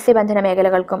 മത്സ്യബന്ധന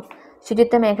മേഖലകൾക്കും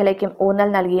ശുചിത്വ മേഖലയ്ക്കും ഊന്നൽ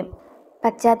നൽകി.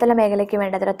 പശ്ചാത്തല മേഖലയ്ക്ക്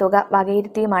വേണ്ടത്ര തുക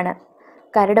വകയിരുത്തിയുമാണ്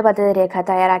കരട് പദ്ധതി രേഖ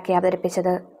തയ്യാറാക്കി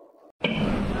അവതരിപ്പിച്ചത്.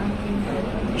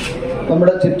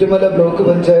 നമ്മുടെ ചിറ്റുമല ബ്ലോക്ക്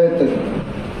പഞ്ചായത്ത്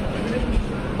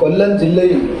കൊല്ലം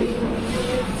ജില്ലയിൽ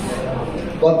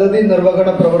പദ്ധതി നിർവഹണ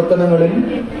പ്രവർത്തനങ്ങളിൽ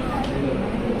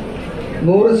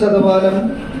 100%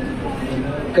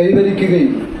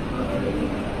 കൈവരിക്കുകയും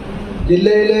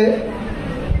ജില്ലയിലെ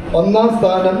 1ാം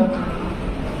സ്ഥാനം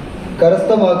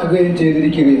കരസ്ഥമാക്കുകയും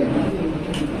ചെയ്തിരിക്കുകയാണ്.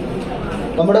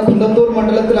 നമ്മുടെ കുന്നത്തൂർ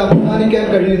മണ്ഡലത്തിൽ അഭിമാനിക്കാൻ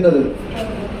കഴിയുന്നത്,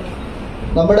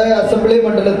 നമ്മുടെ അസംബ്ലി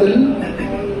മണ്ഡലത്തിൽ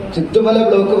Chittumala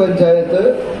block panchayat,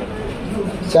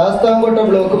 Sasthamkotta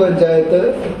block panchayat,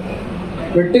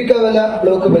 Vettikkavala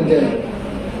block panchayat.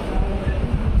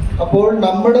 അപ്പോൾ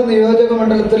നമ്മുടെ നിയോജക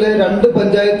മണ്ഡലത്തിലെ 2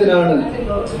 പഞ്ചായത്തിനാണ്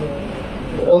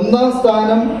 1ാം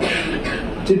സ്ഥാനം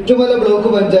ചിറ്റുമല ബ്ലോക്ക്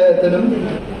പഞ്ചായത്തിനും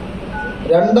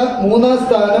 3ാം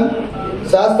സ്ഥാനം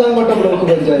Sasthamkotta block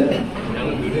panchayat.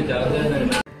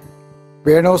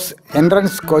 Venu's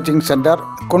entrance coaching centre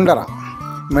Kundara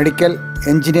medical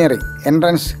engineering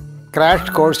entrance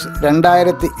crash course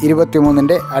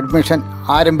 2023 admission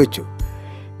ആരംഭിച്ചു.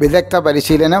 വിദഗ്ധ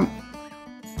പരിശീലനം,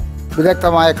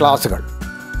 വിദഗ്ധമായ ക്ലാസുകൾ.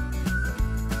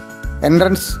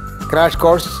 എൻട്രൻസ് ക്രാഷ്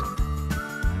കോഴ്സ്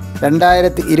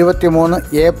 2023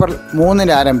 ഏപ്രിൽ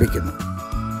 3 ആരംഭിക്കുന്നു.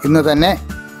 ഇന്ന് തന്നെ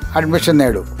അഡ്മിഷൻ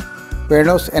നേടൂ.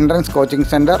 Venu's entrance coaching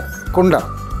centre Kundara.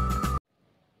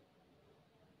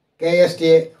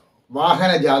 KSTA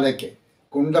വാഹനജാഥയ്ക്ക്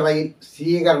കുണ്ടറയിൽ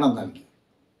സ്വീകരണം നൽകി.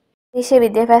 ദേശീയ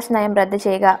വിദ്യാഭ്യാസ നയം റദ്ദ്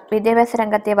ചെയ്യുക, വിദ്യാഭ്യാസ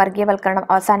രംഗത്തെ വർഗീയവൽക്കരണം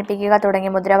അവസാനിപ്പിക്കുക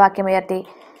തുടങ്ങിയ മുദ്രാവാക്യമുയർത്തി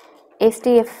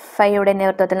STFIയുടെ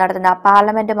നേതൃത്വത്തിൽ നടത്തുന്ന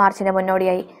പാർലമെന്റ് മാർച്ചിന്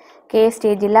മുന്നോടിയായി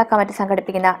KSTA ജില്ലാ കമ്മിറ്റി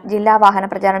സംഘടിപ്പിക്കുന്ന ജില്ലാ വാഹന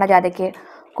പ്രചാരണ ജാഥയ്ക്ക്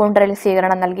കുണ്ടറയിൽ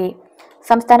സ്വീകരണം നൽകി.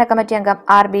 സംസ്ഥാന കമ്മിറ്റി അംഗം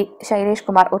RB ശൈലേഷ്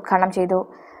കുമാർ ഉദ്ഘാടനം ചെയ്തു.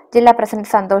 ജില്ലാ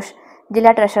പ്രസിഡന്റ് സന്തോഷ്,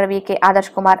 ജില്ലാ treasurer VK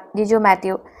Adarsh Kumar, Jiju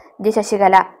Mathew, G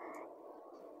Sasikala,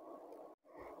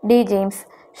 D James,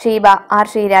 Sheeba, R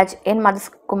Sreeraj, N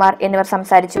Madhus Kumar എന്നിവർ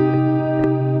സംസാരിച്ചു.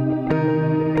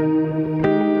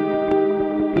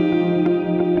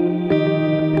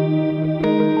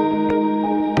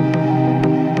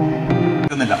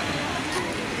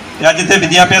 രാജ്യത്തെ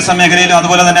വിദ്യാഭ്യാസ മേഖലയിലും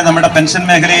അതുപോലെ തന്നെ നമ്മുടെ പെൻഷൻ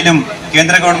മേഖലയിലും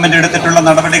കേന്ദ്ര ഗവൺമെന്റ് എടുത്തിട്ടുള്ള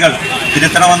നടപടികൾ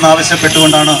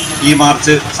തിരുത്തണമെന്നാവശ്യപ്പെട്ടുകൊണ്ടാണ് ഈ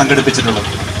മാർച്ച് സംഘടിപ്പിച്ചിട്ടുള്ളത്.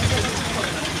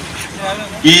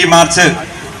 ഈ മാർച്ച്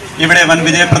ഇവിടെ വൻ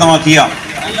വിജയപ്രദമാക്കിയ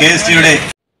KSTയുടെ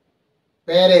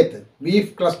പേരേത്ത്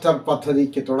ബീഫ് ക്ലസ്റ്റർ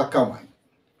പദ്ധതിക്ക് തുടക്കമായി.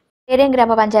 പേരയം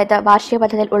ഗ്രാമപഞ്ചായത്ത് വാർഷിക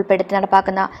പദ്ധതിയിൽ ഉൾപ്പെടുത്തി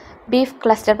നടപ്പാക്കുന്ന ബീഫ്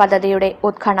ക്ലസ്റ്റർ പദ്ധതിയുടെ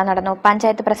ഉദ്ഘാടനം നടന്നു.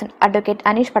 പഞ്ചായത്ത് പ്രസിഡന്റ് അഡ്വക്കേറ്റ്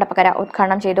അനീഷ് പടപ്പക്കര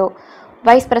ഉദ്ഘാടനം ചെയ്തു.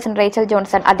 വൈസ് പ്രസിഡന്റ് റേച്ചൽ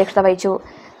ജോൺസൺ അധ്യക്ഷത വഹിച്ചു.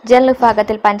 ജനറൽ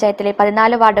വിഭാഗത്തിൽ പഞ്ചായത്തിലെ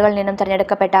 14 വാർഡുകളിൽ നിന്നും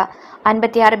തെരഞ്ഞെടുക്കപ്പെട്ട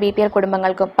 56 BPL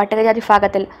കുടുംബങ്ങൾക്കും പട്ടികജാതി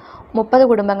വിഭാഗത്തിൽ 30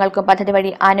 കുടുംബങ്ങൾക്കും പദ്ധതി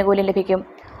വഴി ആനുകൂല്യം ലഭിക്കും.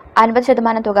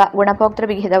 50% തുക ഗുണഭോക്തൃ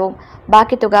വിഹിതവും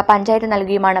ബാക്കി തുക പഞ്ചായത്ത്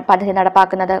നൽകിയുമാണ് പദ്ധതി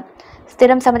നടപ്പാക്കുന്നത്.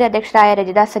 സ്ഥിരം സമിതി അധ്യക്ഷരായ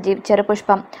രജിത സജീവ്,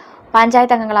 ചെറുപുഷ്പം,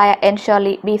 പഞ്ചായത്ത് അംഗങ്ങളായ N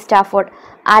Shirley, B Stafford,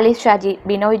 Alice Shaji,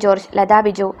 Binoy George, Lata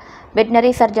Biju,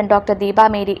 veterinary surgeon doctor Deepa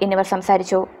Mary എന്നിവർ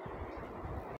സംസാരിച്ചു.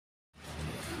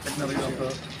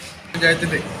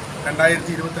 പഞ്ചായത്തിൻ്റെ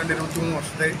 2022-23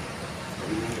 വർഷത്തെ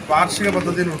വാർഷിക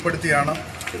പദ്ധതിയിൽ ഉൾപ്പെടുത്തിയാണ്,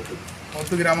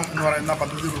 പോത്തുഗ്രാമം എന്ന് പറയുന്ന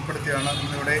പദ്ധതിയിൽ ഉൾപ്പെടുത്തിയാണ്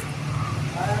ഇന്നിവിടെ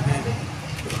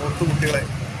പോത്തുകുട്ടികളെ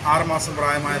 6 മാസം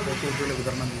പ്രായമായ പോത്തുകുട്ടികളെ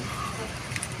വിതരണം ചെയ്യും.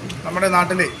 നമ്മുടെ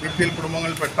നാട്ടിലെ BPL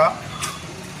കുടുംബങ്ങളിൽപ്പെട്ട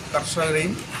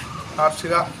കർഷകരെയും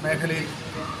കാർഷിക മേഖലയിൽ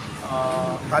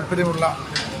താല്പര്യമുള്ള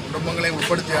കുടുംബങ്ങളെ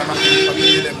ഉൾപ്പെടുത്തിയാണ് ഈ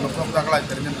പദ്ധതിയിലെ ഗുണഭോക്താക്കളായി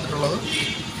തിരഞ്ഞെടുത്തിട്ടുള്ളത്.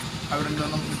 അവരിൽ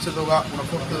നിന്നും നിശ്ചിത തുക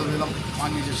ഗുണഭോക്തൃ നിന്നും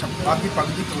വാങ്ങിയ ശേഷം ബാക്കി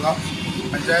പകുതി തുക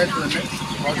പഞ്ചായത്ത് തന്നെ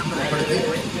പ്രോജക്റ്റ് ഉൾപ്പെടുത്തി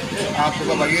ആ തുക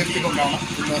വകയിരുത്തിക്കൊണ്ടാണ്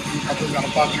ഇന്ന് ഈ പദ്ധതി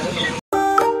നടപ്പാക്കുന്നത്.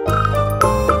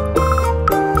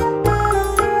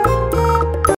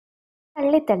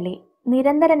 തള്ളിത്തള്ളി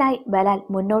നിരന്തരനായി ബലാൽ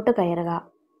മുന്നോട്ടു കയറുക.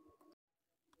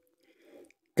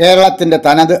 കേരളത്തിൻ്റെ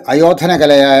തനത് അയോധന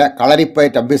കലയായ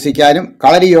കളരിപ്പയറ്റ് അഭ്യസിക്കാനും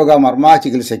കളരി യോഗ മർമ്മ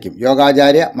ചികിത്സയ്ക്കും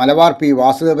യോഗാചാര്യ മലബാർ P.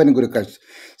 വാസുദേവൻ ഗുരുക്കൾ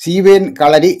CVN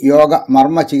കളരി യോഗ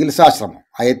മർമ്മ ചികിത്സാശ്രമം,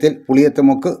 അയത്തിൽ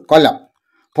പുളിയത്തുമുക്ക്, കൊല്ലം.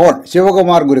 ഫോൺ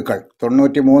ശിവകുമാർ ഗുരുക്കൾ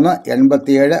 93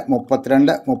 87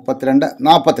 32 32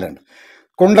 42.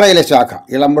 കുണ്ട്രയിലെ ശാഖ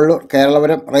ഇളമ്പള്ളൂർ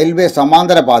കേരളപുരം റെയിൽവേ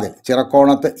സമാന്തര പാതയിൽ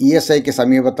ചിറക്കോണത്ത് ESIക്ക്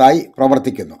സമീപത്തായി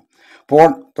പ്രവർത്തിക്കുന്നു. ഫോൺ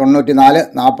 94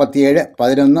 47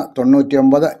 11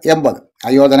 99 80.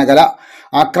 അയോധനകല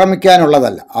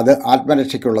ആക്രമിക്കാനുള്ളതല്ല, അത്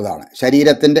ആത്മരക്ഷയ്ക്കുള്ളതാണ്.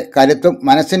 ശരീരത്തിൻ്റെ കരുത്തും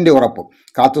മനസ്സിൻ്റെ ഉറപ്പും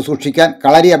കാത്തുസൂക്ഷിക്കാൻ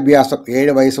കളരി അഭ്യാസം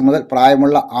 7 വയസ്സ് മുതൽ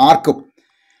പ്രായമുള്ള ആർക്കും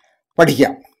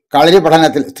പഠിക്കാം. കളരി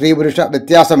പഠനത്തിൽ സ്ത്രീ പുരുഷ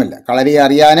വ്യത്യാസമില്ല. കളരി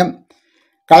അറിയാനും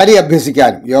കളരി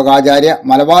അഭ്യസിക്കാനും യോഗാചാര്യ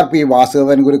മലബാർ P.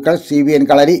 വാസുദേവൻ ഗുരുക്കൾ CVN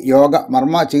കളരി യോഗ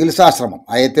മർമ്മ ചികിത്സാശ്രമം,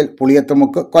 അയത്തിൽ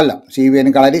പുളിയത്തുമുക്ക്, കൊല്ലം. CVN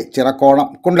കളരി ചിറക്കോണം,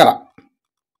 കുണ്ടറ.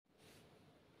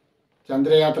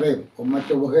 ചന്ദ്രയാത്രയും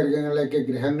മറ്റ് ഉപഗ്രഹങ്ങളിലേക്ക്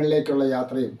ഗ്രഹങ്ങളിലേക്കുള്ള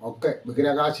യാത്രയും ഒക്കെ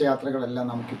ബഹിരാകാശ യാത്രകളെല്ലാം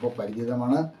നമുക്കിപ്പോൾ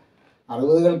പരിചിതമാണ്.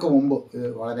 60കൾക്ക് മുമ്പ് ഇത്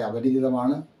വളരെ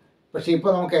അപരിചിതമാണ്. പക്ഷേ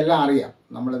ഇപ്പോൾ നമുക്കെല്ലാം അറിയാം.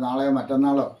 നമ്മൾ നാളെയോ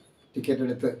മറ്റന്നാളോ ടിക്കറ്റ്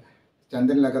എടുത്ത്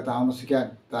ചന്ദ്രനിലൊക്കെ താമസിക്കാൻ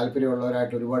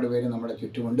താല്പര്യമുള്ളവരായിട്ട് ഒരുപാട് പേര് നമ്മുടെ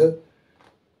ചുറ്റുമുണ്ട്.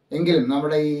 എങ്കിലും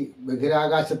നമ്മുടെ ഈ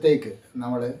ബഹിരാകാശത്തേക്ക്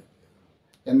നമ്മൾ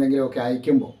എന്തെങ്കിലുമൊക്കെ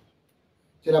അയക്കുമ്പോൾ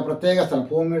ചില പ്രത്യേക സ്ഥലം,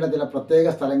 ഭൂമിയുടെ ചില പ്രത്യേക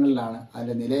സ്ഥലങ്ങളിലാണ്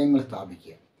അതിൻ്റെ നിലയങ്ങൾ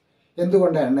സ്ഥാപിക്കുക.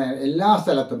 എന്തുകൊണ്ടാണ് എല്ലാ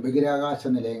സ്ഥലത്തും ബഹിരാകാശ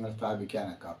നിലയങ്ങൾ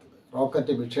സ്ഥാപിക്കാനൊക്കാത്തത്,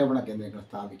 റോക്കറ്റ് വിക്ഷേപണ കേന്ദ്രങ്ങൾ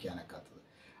സ്ഥാപിക്കാനൊക്കാത്തത്?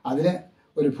 അതിന്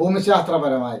ഒരു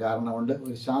ഭൂമിശാസ്ത്രപരമായ കാരണമുണ്ട്,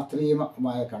 ഒരു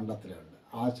ശാസ്ത്രീയമായ കണ്ടെത്തലുണ്ട്.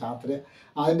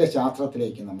 അതിൻ്റെ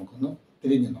ശാസ്ത്രത്തിലേക്ക് നമുക്കൊന്ന്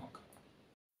തിരിഞ്ഞു നോക്കാം.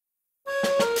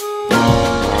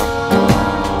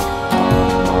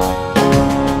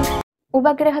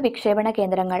 ഉപഗ്രഹ വിക്ഷേപണ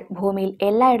കേന്ദ്രങ്ങൾ ഭൂമിയിൽ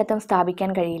എല്ലായിടത്തും സ്ഥാപിക്കാൻ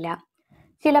കഴിയില്ല.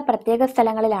 ചില പ്രത്യേക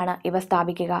സ്ഥലങ്ങളിലാണ് ഇവ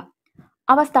സ്ഥാപിക്കുക.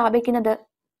 അവ സ്ഥാപിക്കുന്നത്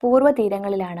പൂർവ്വ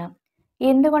തീരങ്ങളിലാണ്.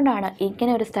 എന്തുകൊണ്ടാണ്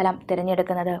ഇങ്ങനെ ഒരു സ്ഥലം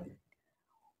തിരഞ്ഞെടുക്കുന്നത്?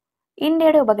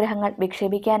 ഇന്ത്യയുടെ ഉപഗ്രഹങ്ങൾ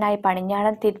വിക്ഷേപിക്കാനായി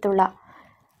പടിഞ്ഞാറൻ തീരത്തുള്ള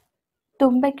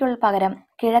തുമ്പയ്ക്കുള്ള പകരം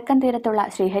കിഴക്കൻ തീരത്തുള്ള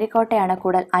ശ്രീഹരിക്കോട്ടയാണ്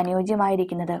കൂടുതൽ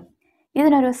അനുയോജ്യമായിരിക്കുന്നത്.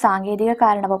 ഇതിനൊരു സാങ്കേതിക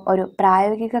കാരണവും ഒരു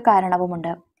പ്രായോഗിക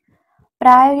കാരണവുമുണ്ട്.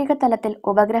 പ്രായോഗിക തലത്തിൽ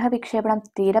ഉപഗ്രഹ വിക്ഷേപണം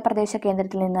തീരപ്രദേശ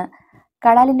കേന്ദ്രത്തിൽ നിന്ന്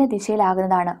കടലിന്റെ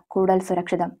ദിശയിലാകുന്നതാണ് കൂടുതൽ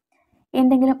സുരക്ഷിതം.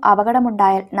 എന്തെങ്കിലും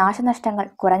അപകടമുണ്ടായാൽ നാശനഷ്ടങ്ങൾ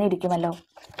കുറഞ്ഞിരിക്കുമല്ലോ.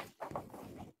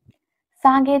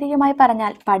 സാങ്കേതികമായി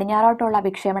പറഞ്ഞാൽ പടിഞ്ഞാറോട്ടുള്ള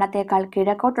വിക്ഷേപണത്തേക്കാൾ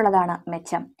കിഴക്കോട്ടുള്ളതാണ്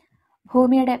മെച്ചം.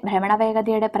 ഭൂമിയുടെ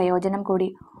ഭ്രമണവേഗതയുടെ പ്രയോജനം കൂടി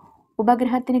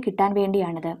ഉപഗ്രഹത്തിന് കിട്ടാൻ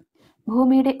വേണ്ടിയാണിത്.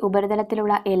 ഭൂമിയുടെ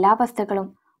ഉപരിതലത്തിലുള്ള എല്ലാ വസ്തുക്കളും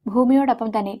ഭൂമിയോടൊപ്പം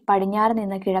തന്നെ പടിഞ്ഞാറ്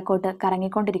നിന്ന് കിഴക്കോട്ട്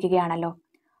കറങ്ങിക്കൊണ്ടിരിക്കുകയാണല്ലോ.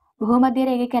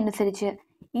 ഭൂമധ്യരേഖയ്ക്കനുസരിച്ച്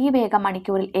ഈ വേഗം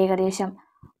മണിക്കൂറിൽ ഏകദേശം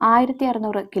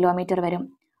 1600 കിലോമീറ്റർ വരും.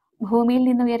 ഭൂമിയിൽ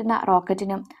നിന്നുയരുന്ന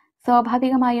റോക്കറ്റിനും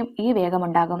സ്വാഭാവികമായും ഈ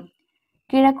വേഗമുണ്ടാകും.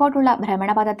 കിഴക്കോട്ടുള്ള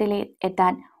ഭ്രമണപഥത്തിൽ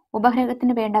എത്താൻ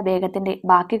ഉപഗ്രഹത്തിന് വേണ്ട വേഗത്തിന്റെ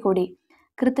ബാക്കി കൂടി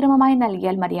കൃത്രിമമായി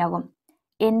നൽകിയാൽ മതിയാകും.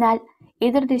 എന്നാൽ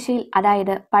എതിർദിശയിൽ,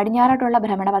 അതായത് പടിഞ്ഞാറോട്ടുള്ള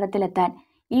ഭ്രമണപഥത്തിലെത്താൻ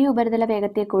ഈ ഉപരിതല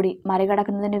വേഗത്തെ കൂടി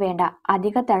മറികടക്കുന്നതിനു വേണ്ട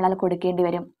അധിക തള്ളൽ കൊടുക്കേണ്ടി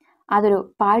വരും. അതൊരു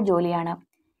പാഴ് ജോലിയാണ്.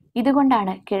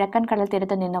 ഇതുകൊണ്ടാണ് കിഴക്കൻ കടൽ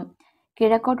തീരത്തു നിന്നും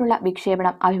കിഴക്കോട്ടുള്ള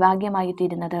വിക്ഷേപണം അവിഭാഗ്യമായി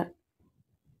തീരുന്നത്.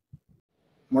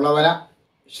 മുളവന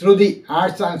ശ്രുതി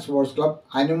ആർട്സ് ആൻഡ് സ്പോർട്സ് ക്ലബ്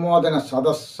അനുമോദന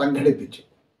സദസ് സംഘടിപ്പിച്ചു.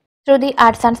 ശ്രുതി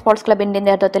ആർട്സ് ആൻഡ് സ്പോർട്സ് ക്ലബിന്റെ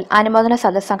നേതൃത്വത്തിൽ അനുമോദന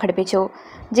സദസ് സംഘടിപ്പിച്ചു.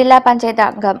 ജില്ലാ പഞ്ചായത്ത്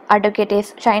അംഗം അഡ്വക്കേറ്റ്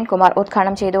എസ് ഷൈൻകുമാർ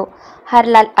ഉദ്ഘാടനം ചെയ്തു.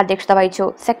 ഹർലാൽ അധ്യക്ഷത വഹിച്ചു.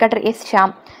 സെക്രട്ടറി എസ്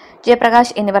ശ്യാം,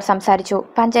 ജയപ്രകാശ് എന്നിവർ സംസാരിച്ചു.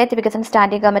 പഞ്ചായത്ത് വികസന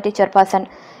standing committee chairperson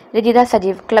Rajitha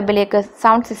Sajeev ക്ലബിലേക്ക്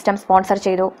sound system sponsor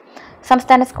ചെയ്തു.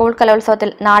 സംസ്ഥാന സ്കൂൾ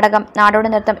കലോത്സവത്തിൽ നാടകം, നാടോടി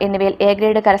നൃത്തം എന്നിവയിൽ എ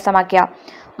ഗ്രേഡ് കരസ്ഥമാക്കിയ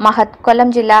മഹത്, കൊല്ലം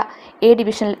ജില്ലാ എ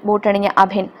ഡിവിഷനിൽ ബൂട്ടണിഞ്ഞ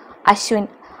Abhin, Ashwin,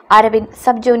 Aravind,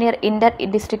 sub junior Inter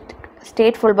district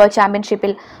state football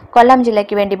ചാമ്പ്യൻഷിപ്പിൽ കൊല്ലം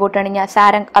ജില്ലയ്ക്ക് വേണ്ടി ബൂട്ടണിഞ്ഞ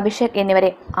സാരംഗ്, അഭിഷേക്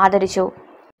എന്നിവരെ ആദരിച്ചു.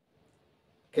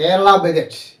 കേരള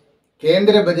ബജറ്റ്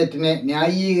കേന്ദ്ര ബജറ്റിനെ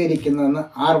ന്യായീകരിക്കുന്നുവെന്ന്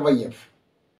RYF.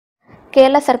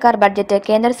 കേരള സർക്കാർ ബഡ്ജറ്റ്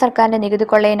കേന്ദ്ര സർക്കാരിന്റെ നികുതി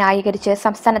കൊള്ളയെ ന്യായീകരിച്ച്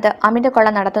സംസ്ഥാനത്ത് അമിത കൊള്ള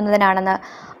നടത്തുന്നതിനാണെന്ന്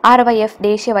RYF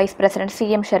ദേശീയ vice president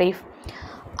CM Sharif.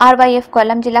 RYF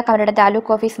കൊല്ലം ജില്ലാ കമ്മിറ്റിയുടെ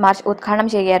താലൂക്ക് ഓഫീസ് മാർച്ച് ഉദ്ഘാടനം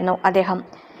ചെയ്യുകയായിരുന്നു അദ്ദേഹം.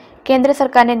 കേന്ദ്ര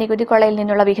സർക്കാരിന്റെ നികുതി കൊള്ളയിൽ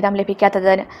നിന്നുള്ള വിഹിതം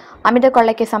ലഭിക്കാത്തതിന് അമിത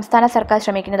കൊള്ളയ്ക്ക് സംസ്ഥാന സർക്കാർ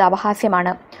ശ്രമിക്കുന്നത്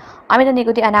അപഹാസ്യമാണ്. അമിത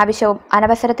നികുതി അനാവശ്യവും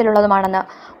അനവസരത്തിലുള്ളതുമാണെന്ന്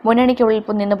മുന്നണിക്കുള്ളിൽ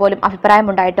നിന്നുപോലും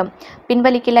അഭിപ്രായമുണ്ടായിട്ടും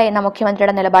പിൻവലിക്കില്ല എന്ന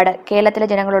മുഖ്യമന്ത്രിയുടെ നിലപാട് കേരളത്തിലെ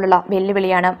ജനങ്ങളോടുള്ള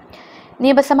വെല്ലുവിളിയാണ്.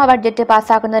 നിയമസഭാ ബഡ്ജറ്റ്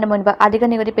പാസ്സാക്കുന്നതിന് മുൻപ് അധിക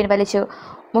നികുതി പിൻവലിച്ചു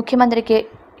മുഖ്യമന്ത്രിക്ക്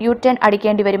U-turn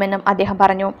അടിക്കേണ്ടി വരുമെന്നും അദ്ദേഹം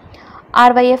പറഞ്ഞു.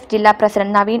 RYF ജില്ലാ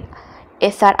പ്രസിഡന്റ് നവീൻ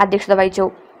SR അധ്യക്ഷത വഹിച്ചു.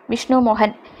 Vishnu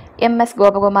Mohan, MS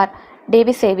Gopakumar,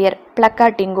 Davis Xavier,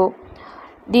 placard Tinku,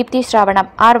 Deepthi ശ്രാവണം,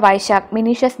 R Vaishakh,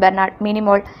 മിനീഷ്യസ് Bernard,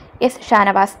 Minimol, S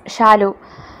Shanavas, Shalu,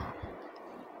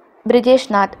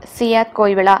 Brijesh Nath, Siyad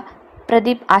Koyivila,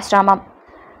 Pradeep Asramam,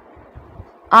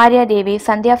 Aryadevi,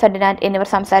 സന്ധ്യ ഫെർഡിനാൻഡ് എന്നിവർ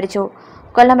സംസാരിച്ചു.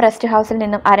 കൊല്ലം റെസ്റ്റ് ഹൗസിൽ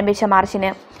നിന്നും ആരംഭിച്ച മാർച്ചിന്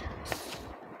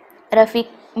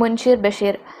റഫീഖ്, മുൻഷീർ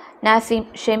ബഷീർ, നാസിം,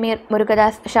 ഷമീർ,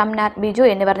 മുരുകദാസ്, ഷംനാർ, ബിജു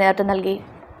എന്നിവർ നേതൃത്വം നൽകി.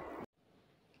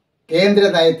 കേന്ദ്ര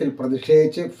നയത്തിൽ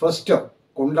പ്രതിഷേധിച്ച് ഫെസ്റ്റോ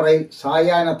കുണ്ടറയിൽ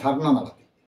സായാഹ്ന ധർണ നടത്തി.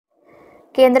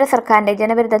 കേന്ദ്ര സർക്കാരിന്റെ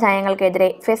ജനവിരുദ്ധ നയങ്ങൾക്കെതിരെ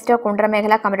ഫെസ്റ്റോ കുണ്ടറ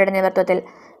മേഖലാ കമ്മിറ്റിയുടെ നേതൃത്വത്തിൽ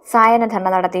സായാഹ്ന ധർണ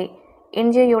നടത്തി.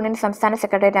 NGO യൂണിയൻ സംസ്ഥാന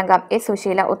സെക്രട്ടേറിയറ്റ് അംഗം S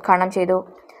സുശീല ഉദ്ഘാടനം ചെയ്തു.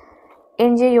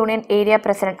 NGO union area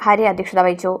president Hari അധ്യക്ഷത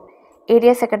വഹിച്ചു.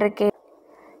 Area secretary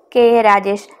K A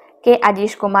Rajesh, K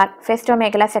Ajeesh Kumar, ഫെസ്റ്റോ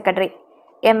മേഖലാ സെക്രട്ടറി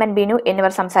MN ബിനു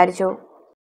എന്നിവർ സംസാരിച്ചു.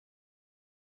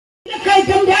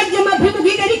 രാജ്യം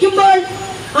അഭിമുഖീകരിക്കുമ്പോൾ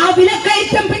ആ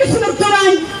വിലക്കയറ്റം പിടിച്ചു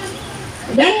നിർത്തുവാൻ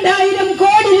 2000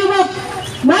 കോടി രൂപ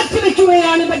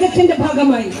മാറ്റിവെക്കുകയാണ് ബജറ്റിന്റെ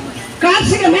ഭാഗമായി.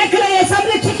 കാർഷിക മേഖലയെ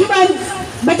സംരക്ഷിക്കുവാൻ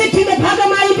ബജറ്റിന്റെ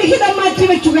ഭാഗമായി വിഹിതം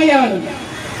മാറ്റിവെക്കുകയാണ്.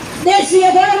 ദേശീയ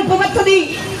തൊഴിലുറപ്പ് പദ്ധതി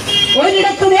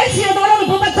ഒരിടത്ത് ദേശീയ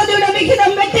തൊഴിലുറപ്പ് പദ്ധതിയുടെ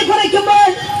വിഹിതം വെട്ടിക്കുറയ്ക്കുമ്പോൾ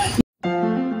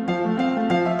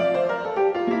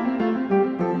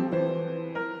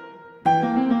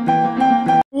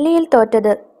പള്ളിയിൽ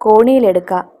തോറ്റത്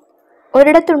കോണിയിലെടുക്ക.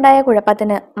 ഒരിടത്തുണ്ടായ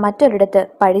കുഴപ്പത്തിന് മറ്റൊരിടത്ത്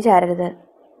പഴിചാരരുത്.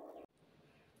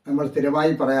 നമ്മൾ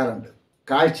സ്ഥിരമായി പറയാറുണ്ട്,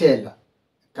 കാഴ്ചയല്ല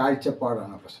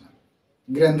കാഴ്ചപ്പാടാണ് പ്രശ്നം,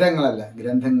 ഗ്രന്ഥങ്ങളല്ല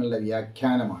ഗ്രന്ഥങ്ങളുടെ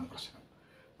വ്യാഖ്യാനമാണ് പ്രശ്നം.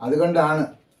 അതുകൊണ്ടാണ്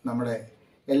നമ്മുടെ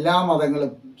എല്ലാ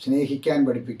മതങ്ങളും സ്നേഹിക്കാൻ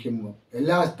പഠിപ്പിക്കുമ്പോൾ,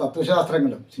 എല്ലാ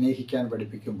തത്വശാസ്ത്രങ്ങളും സ്നേഹിക്കാൻ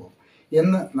പഠിപ്പിക്കുമ്പോൾ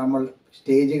എന്ന് നമ്മൾ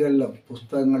സ്റ്റേജുകളിലും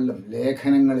പുസ്തകങ്ങളിലും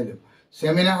ലേഖനങ്ങളിലും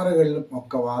സെമിനാറുകളിലും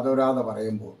ഒക്കെ വാദോരാതെ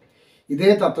പറയുമ്പോൾ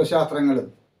ഇതേ തത്വശാസ്ത്രങ്ങളും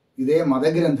ഇതേ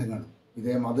മതഗ്രന്ഥങ്ങളും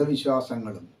ഇതേ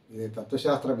മതവിശ്വാസങ്ങളും ഇതേ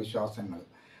തത്വശാസ്ത്ര വിശ്വാസങ്ങളും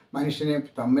മനുഷ്യനെ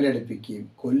തമ്മിലടുപ്പിക്കുകയും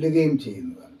കൊല്ലുകയും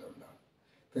ചെയ്യുന്നത് എന്തുകൊണ്ടാണ്?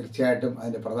 തീർച്ചയായിട്ടും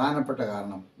അതിൻ്റെ പ്രധാനപ്പെട്ട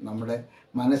കാരണം നമ്മുടെ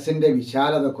മനസ്സിൻ്റെ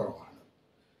വിശാലത കുറവാണ്.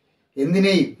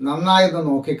 എന്തിനേയും നന്നായൊന്ന്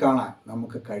നോക്കിക്കാണാൻ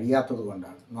നമുക്ക് കഴിയാത്തത്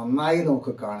കൊണ്ടാണ്. നന്നായി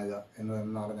നോക്കിക്കാണുക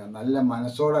എന്ന് പറഞ്ഞാൽ നല്ല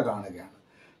മനസ്സോടെ കാണുകയാണ്.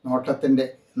 നോട്ടത്തിൻ്റെ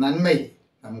നന്മയെ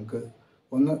നമുക്ക്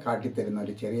ഒന്ന് കാട്ടിത്തരുന്ന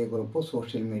ഒരു ചെറിയ കുറിപ്പ്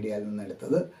സോഷ്യൽ മീഡിയയിൽ നിന്ന്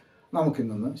എടുത്തത്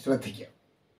നമുക്കിന്നൊന്ന് ശ്രദ്ധിക്കാം.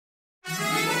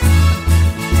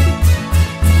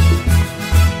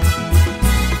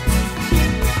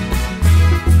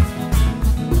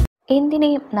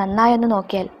 എന്തിനേയും നന്നായൊന്ന്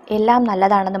നോക്കിയാൽ എല്ലാം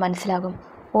നല്ലതാണെന്ന് മനസ്സിലാകും.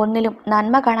 ഒന്നിലും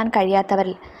നന്മ കാണാൻ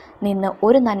കഴിയാത്തവരിൽ നിന്ന്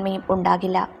ഒരു നന്മയും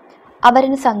ഉണ്ടാകില്ല.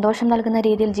 അവരിന് സന്തോഷം നൽകുന്ന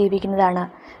രീതിയിൽ ജീവിക്കുന്നതാണ്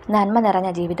നന്മ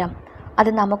നിറഞ്ഞ ജീവിതം.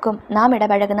 അത് നമുക്കും നാം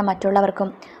ഇടപഴകുന്ന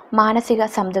മറ്റുള്ളവർക്കും മാനസിക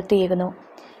സംതൃപ്തിയേകുന്നു.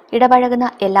 ഇടപഴകുന്ന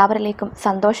എല്ലാവരിലേക്കും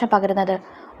സന്തോഷം പകരുന്നത്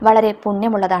വളരെ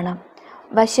പുണ്യമുള്ളതാണ്.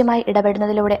 വശ്യമായി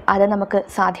ഇടപെടുന്നതിലൂടെ അത് നമുക്ക്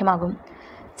സാധ്യമാകും.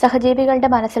 സഹജീവികളുടെ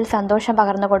മനസ്സിൽ സന്തോഷം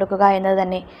പകർന്നു കൊടുക്കുക എന്നത്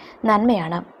തന്നെ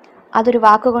നന്മയാണ്. അതൊരു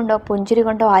വാക്കുകൊണ്ടോ പുഞ്ചിരി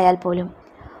കൊണ്ടോ ആയാൽ പോലും.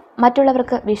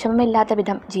 മറ്റുള്ളവർക്ക് വിഷമമില്ലാത്ത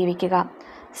വിധം ജീവിക്കുക.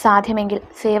 സാധ്യമെങ്കിൽ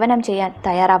സേവനം ചെയ്യാൻ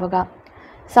തയ്യാറാവുക.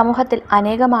 സമൂഹത്തിൽ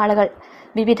അനേകം ആളുകൾ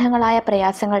വിവിധങ്ങളായ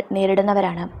പ്രയാസങ്ങൾ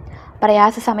നേരിടുന്നവരാണ്.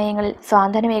 പ്രയാസ സമയങ്ങളിൽ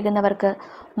സ്വാന്തനമേകുന്നവർക്ക്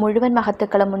മുഴുവൻ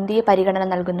മഹത്തുക്കളും മുന്തിയ പരിഗണന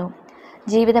നൽകുന്നു.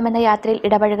 ജീവിതമെന്ന യാത്രയിൽ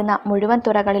ഇടപഴകുന്ന മുഴുവൻ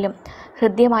തുറകളിലും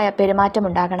ഹൃദ്യമായ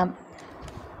പെരുമാറ്റമുണ്ടാകണം.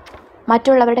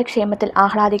 മറ്റുള്ളവരുടെ ക്ഷേമത്തിൽ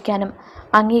ആഹ്ലാദിക്കാനും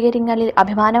അംഗീകാരങ്ങളിൽ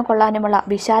അഭിമാനം കൊള്ളാനുമുള്ള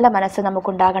വിശാല മനസ്സ്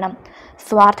നമുക്കുണ്ടാകണം.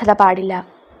 സ്വാർത്ഥത പാടില്ല.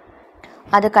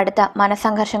 അത് കടുത്ത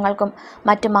മനസ്സംഘർഷങ്ങൾക്കും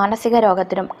മറ്റു മാനസിക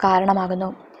രോഗത്തിനും കാരണമാകുന്നു.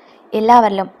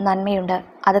 എല്ലാവരിലും നന്മയുണ്ട്,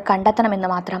 അത് കണ്ടെത്തണമെന്ന്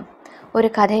മാത്രം. ഒരു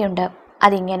കഥയുണ്ട്.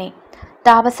 അതിങ്ങനെ: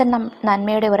 താപസൻ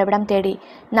നന്മയുടെ ഉറവിടം തേടി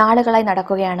നാളുകളായി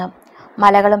നടക്കുകയാണ്.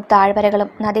 മലകളും താഴ്വരകളും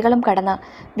നദികളും കടന്ന്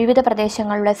വിവിധ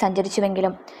പ്രദേശങ്ങളിലൂടെ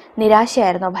സഞ്ചരിച്ചുവെങ്കിലും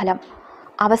നിരാശയായിരുന്നു ഫലം.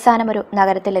 അവസാനം ഒരു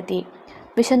നഗരത്തിലെത്തി.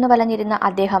 വിശന്നു വലഞ്ഞിരുന്ന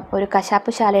അദ്ദേഹം ഒരു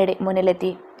കശാപ്പുശാലയുടെ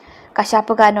മുന്നിലെത്തി.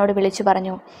 കശാപ്പുകാരനോട് വിളിച്ചു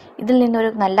പറഞ്ഞു, ഇതിൽ നിന്നൊരു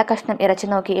നല്ല കഷ്ണം ഇറച്ചി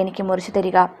നോക്കി എനിക്ക് മുറിച്ചു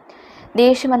തരിക.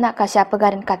 ദേഷ്യം വന്ന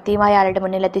കശാപ്പുകാരൻ കത്തിയുമായ ആളുടെ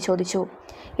മുന്നിലെത്തി ചോദിച്ചു,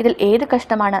 ഇതിൽ ഏത്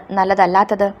കഷ്ടമാണ്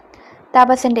നല്ലതല്ലാത്തത്?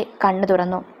 തപസ്സന്റെ കണ്ണു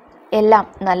തുറന്നു. എല്ലാം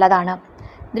നല്ലതാണ്.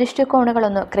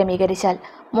 ദൃഷ്ടികോണുകളൊന്ന് ക്രമീകരിച്ചാൽ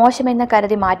മോശമെന്ന്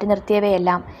കരുതി മാറ്റി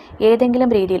നിർത്തിയവയെല്ലാം ഏതെങ്കിലും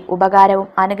രീതിയിൽ ഉപകാരവും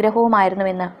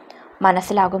അനുഗ്രഹവുമായിരുന്നുവെന്ന്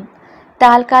മനസ്സിലാകും.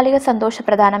 താൽക്കാലിക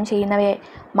സന്തോഷപ്രദാനം ചെയ്യുന്നവയെ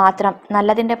മാത്രം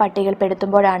നല്ലതിൻ്റെ പട്ടികയിൽ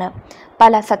പെടുത്തുമ്പോഴാണ്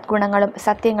പല സദ്ഗുണങ്ങളും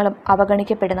സത്യങ്ങളും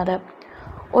അവഗണിക്കപ്പെടുന്നത്.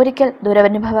 ഒരിക്കൽ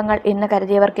ദുരനുഭവങ്ങൾ എന്ന്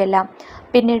കരുതിയവർക്കെല്ലാം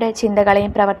പിന്നീട്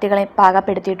ചിന്തകളെയും പ്രവൃത്തികളെയും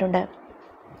പാകപ്പെടുത്തിയിട്ടുണ്ട്.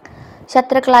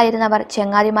 ശത്രുക്കളായിരുന്നവർ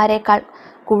ചങ്ങാതിമാരെക്കാൾ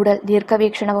കൂടുതൽ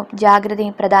ദീർഘവീക്ഷണവും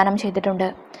ജാഗ്രതയും പ്രദാനം ചെയ്തിട്ടുണ്ട്.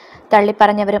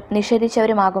 തള്ളിപ്പറഞ്ഞവരും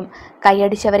നിഷേധിച്ചവരുമാകും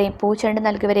കൈയടിച്ചവരെയും പൂച്ചെണ്ട്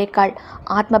നൽകിയവരേക്കാൾ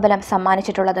ആത്മബലം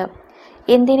സമ്മാനിച്ചിട്ടുള്ളത്.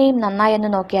 എന്തിനേയും നന്നായെന്ന്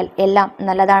നോക്കിയാൽ എല്ലാം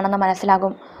നല്ലതാണെന്ന്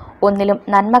മനസ്സിലാകും. ഒന്നിലും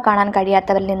നന്മ കാണാൻ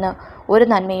കഴിയാത്തവരിൽ നിന്ന് ഒരു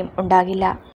നന്മയും ഉണ്ടാകില്ല.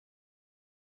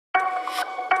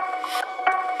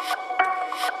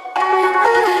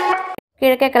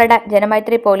 കിഴക്കേക്കരട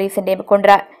ജനമൈത്രി പോലീസിന്റെയും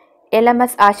കുണ്ട്ര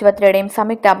LMS ആശുപത്രിയുടെയും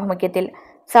സംയുക്താഭിമുഖ്യത്തിൽ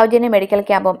സൗജന്യ മെഡിക്കൽ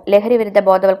ക്യാമ്പും ലഹരിവിരുദ്ധ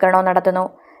ബോധവൽക്കരണവും നടത്തുന്നു.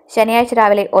 ശനിയാഴ്ച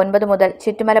രാവിലെ 9 മുതൽ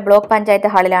ചുറ്റുമല ബ്ലോക്ക് പഞ്ചായത്ത്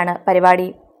ഹാളിലാണ് പരിപാടി.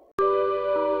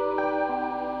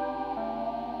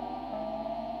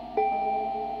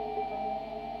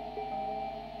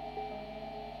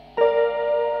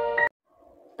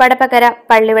 പടപ്പക്കര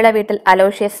പള്ളിവിള വീട്ടിൽ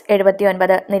അലോഷ്യസ്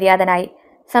 79 നിര്യാതനായി.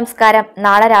 സംസ്കാരം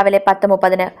നാളെ രാവിലെ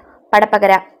 10:30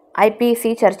 പടപ്പക്കര IPC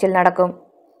ചർച്ചിൽ നടക്കും.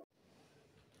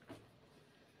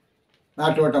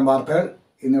 നാട്ടുവട്ടം വാർത്തകൾ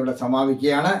ഇന്നിവിടെ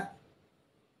സമാപിക്കുകയാണ്.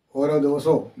 ഓരോ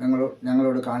ദിവസവും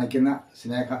ഞങ്ങളോട് കാണിക്കുന്ന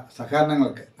സ്നേഹ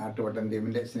സഹകരണങ്ങൾക്ക് നാട്ടുവട്ടം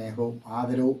ടീമിൻ്റെ സ്നേഹവും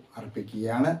ആദരവും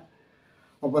അർപ്പിക്കുകയാണ്.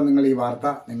 ഒപ്പം നിങ്ങൾ ഈ വാർത്ത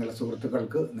നിങ്ങളുടെ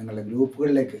സുഹൃത്തുക്കൾക്ക് നിങ്ങളുടെ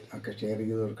ഗ്രൂപ്പുകളിലേക്ക് ഒക്കെ ഷെയർ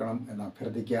ചെയ്ത് കൊടുക്കണം എന്ന്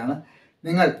അഭ്യർത്ഥിക്കുകയാണ്.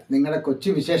 നിങ്ങളുടെ കൊച്ചു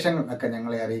വിശേഷങ്ങൾ ഒക്കെ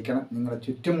ഞങ്ങളെ അറിയിക്കണം. നിങ്ങളുടെ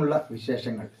ചുറ്റുമുള്ള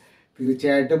വിശേഷങ്ങൾ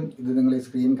തീർച്ചയായിട്ടും ഇത് നിങ്ങൾ ഈ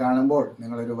സ്ക്രീൻ കാണുമ്പോൾ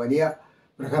നിങ്ങളൊരു വലിയ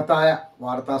ബൃഹത്തായ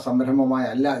വാർത്താ സംരംഭമായി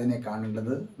അല്ല ഇതിനെ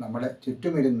കാണേണ്ടത്. നമ്മുടെ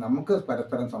ചുറ്റുമിരുന്ന് നമുക്ക്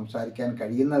പരസ്പരം സംസാരിക്കാൻ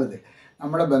കഴിയുന്നത്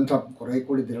നമ്മുടെ ബന്ധം കുറേ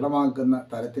കൂടി ദൃഢമാക്കുന്ന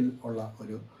തരത്തിൽ ഉള്ള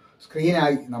ഒരു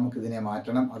സ്ക്രീനായി നമുക്കിതിനെ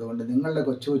മാറ്റണം. അതുകൊണ്ട് നിങ്ങളുടെ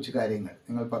കൊച്ചു കൊച്ചു കാര്യങ്ങൾ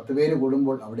നിങ്ങൾ 10 പേര്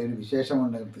കൂടുമ്പോൾ അവിടെ ഒരു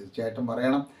വിശേഷമുണ്ടെങ്കിൽ തീർച്ചയായിട്ടും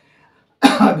പറയണം.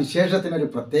 വിശേഷത്തിനൊരു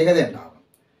പ്രത്യേകത ഉണ്ടാകും.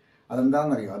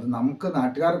 അതെന്താണെന്നറിയോ? അത് നമുക്ക്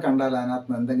നാട്ടുകാർ കണ്ടാൽ അതിനകത്ത്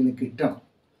നിന്ന് എന്തെങ്കിലും കിട്ടണം.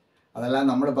 അതല്ല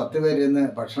നമ്മൾ 10 പേരിരുന്ന്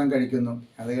ഭക്ഷണം കഴിക്കുന്നു,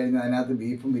 അത് കഴിഞ്ഞ് അതിനകത്ത്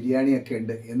ബീഫും ബിരിയാണിയൊക്കെ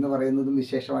ഉണ്ട് എന്ന് പറയുന്നതും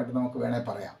വിശേഷമായിട്ട് നമുക്ക് വേണേൽ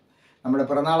പറയാം. നമ്മുടെ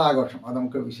പിറന്നാളാഘോഷം അത്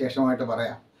നമുക്ക് വിശേഷമായിട്ട്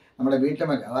പറയാം. നമ്മുടെ വീട്ടിൽ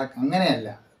അങ്ങനെയല്ല.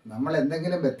 നമ്മൾ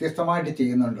എന്തെങ്കിലും വ്യത്യസ്തമായിട്ട്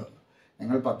ചെയ്യുന്നുണ്ടോ?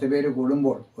 നിങ്ങൾ 10 പേര്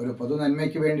കൂടുമ്പോൾ ഒരു പൊതു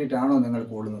നന്മയ്ക്ക് വേണ്ടിയിട്ടാണോ നിങ്ങൾ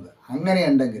കൂടുന്നത്?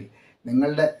 അങ്ങനെയുണ്ടെങ്കിൽ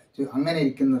നിങ്ങളുടെ അങ്ങനെ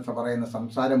പറയുന്ന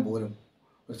സംസാരം പോലും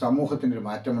ഒരു സമൂഹത്തിനൊരു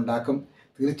മാറ്റമുണ്ടാക്കും.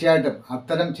 തീർച്ചയായിട്ടും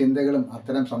അത്തരം ചിന്തകളും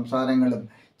അത്തരം സംസാരങ്ങളും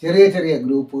ചെറിയ ചെറിയ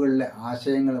ഗ്രൂപ്പുകളിലെ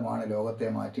ആശയങ്ങളുമാണ് ലോകത്തെ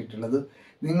മാറ്റിയിട്ടുള്ളത്.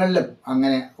 നിങ്ങളിലും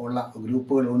അങ്ങനെ ഉള്ള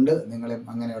ഗ്രൂപ്പുകളുണ്ട്, നിങ്ങളും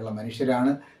അങ്ങനെയുള്ള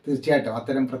മനുഷ്യരാണ്. തീർച്ചയായിട്ടും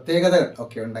അത്തരം പ്രത്യേകതകൾ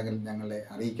ഒക്കെ ഉണ്ടെങ്കിൽ ഞങ്ങളെ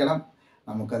അറിയിക്കണം.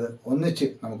 നമുക്കത് ഒന്നിച്ച്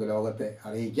നമുക്ക് ലോകത്തെ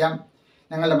അറിയിക്കാം.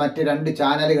 ഞങ്ങളുടെ മറ്റ് 2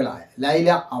 ചാനലുകളായ ലൈല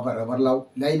അവർ ever love,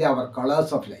 Laila our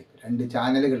colours of life 2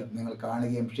 ചാനലുകളും നിങ്ങൾ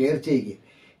കാണുകയും ഷെയർ ചെയ്യുകയും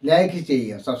ലൈക്ക്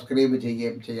ചെയ്യുകയും സബ്സ്ക്രൈബ്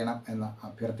ചെയ്യുകയും ചെയ്യണം എന്ന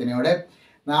അഭ്യർത്ഥനയോടെ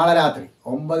നാളെ രാത്രി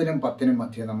 9-നും 10-നും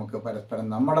മധ്യേ നമുക്ക് പരസ്പരം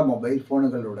നമ്മുടെ മൊബൈൽ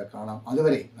ഫോണുകളിലൂടെ കാണാം.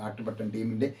 അതുവരെ നാട്ടുവട്ടം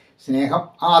ടീമിൻ്റെ സ്നേഹം,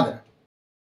 ആദരം.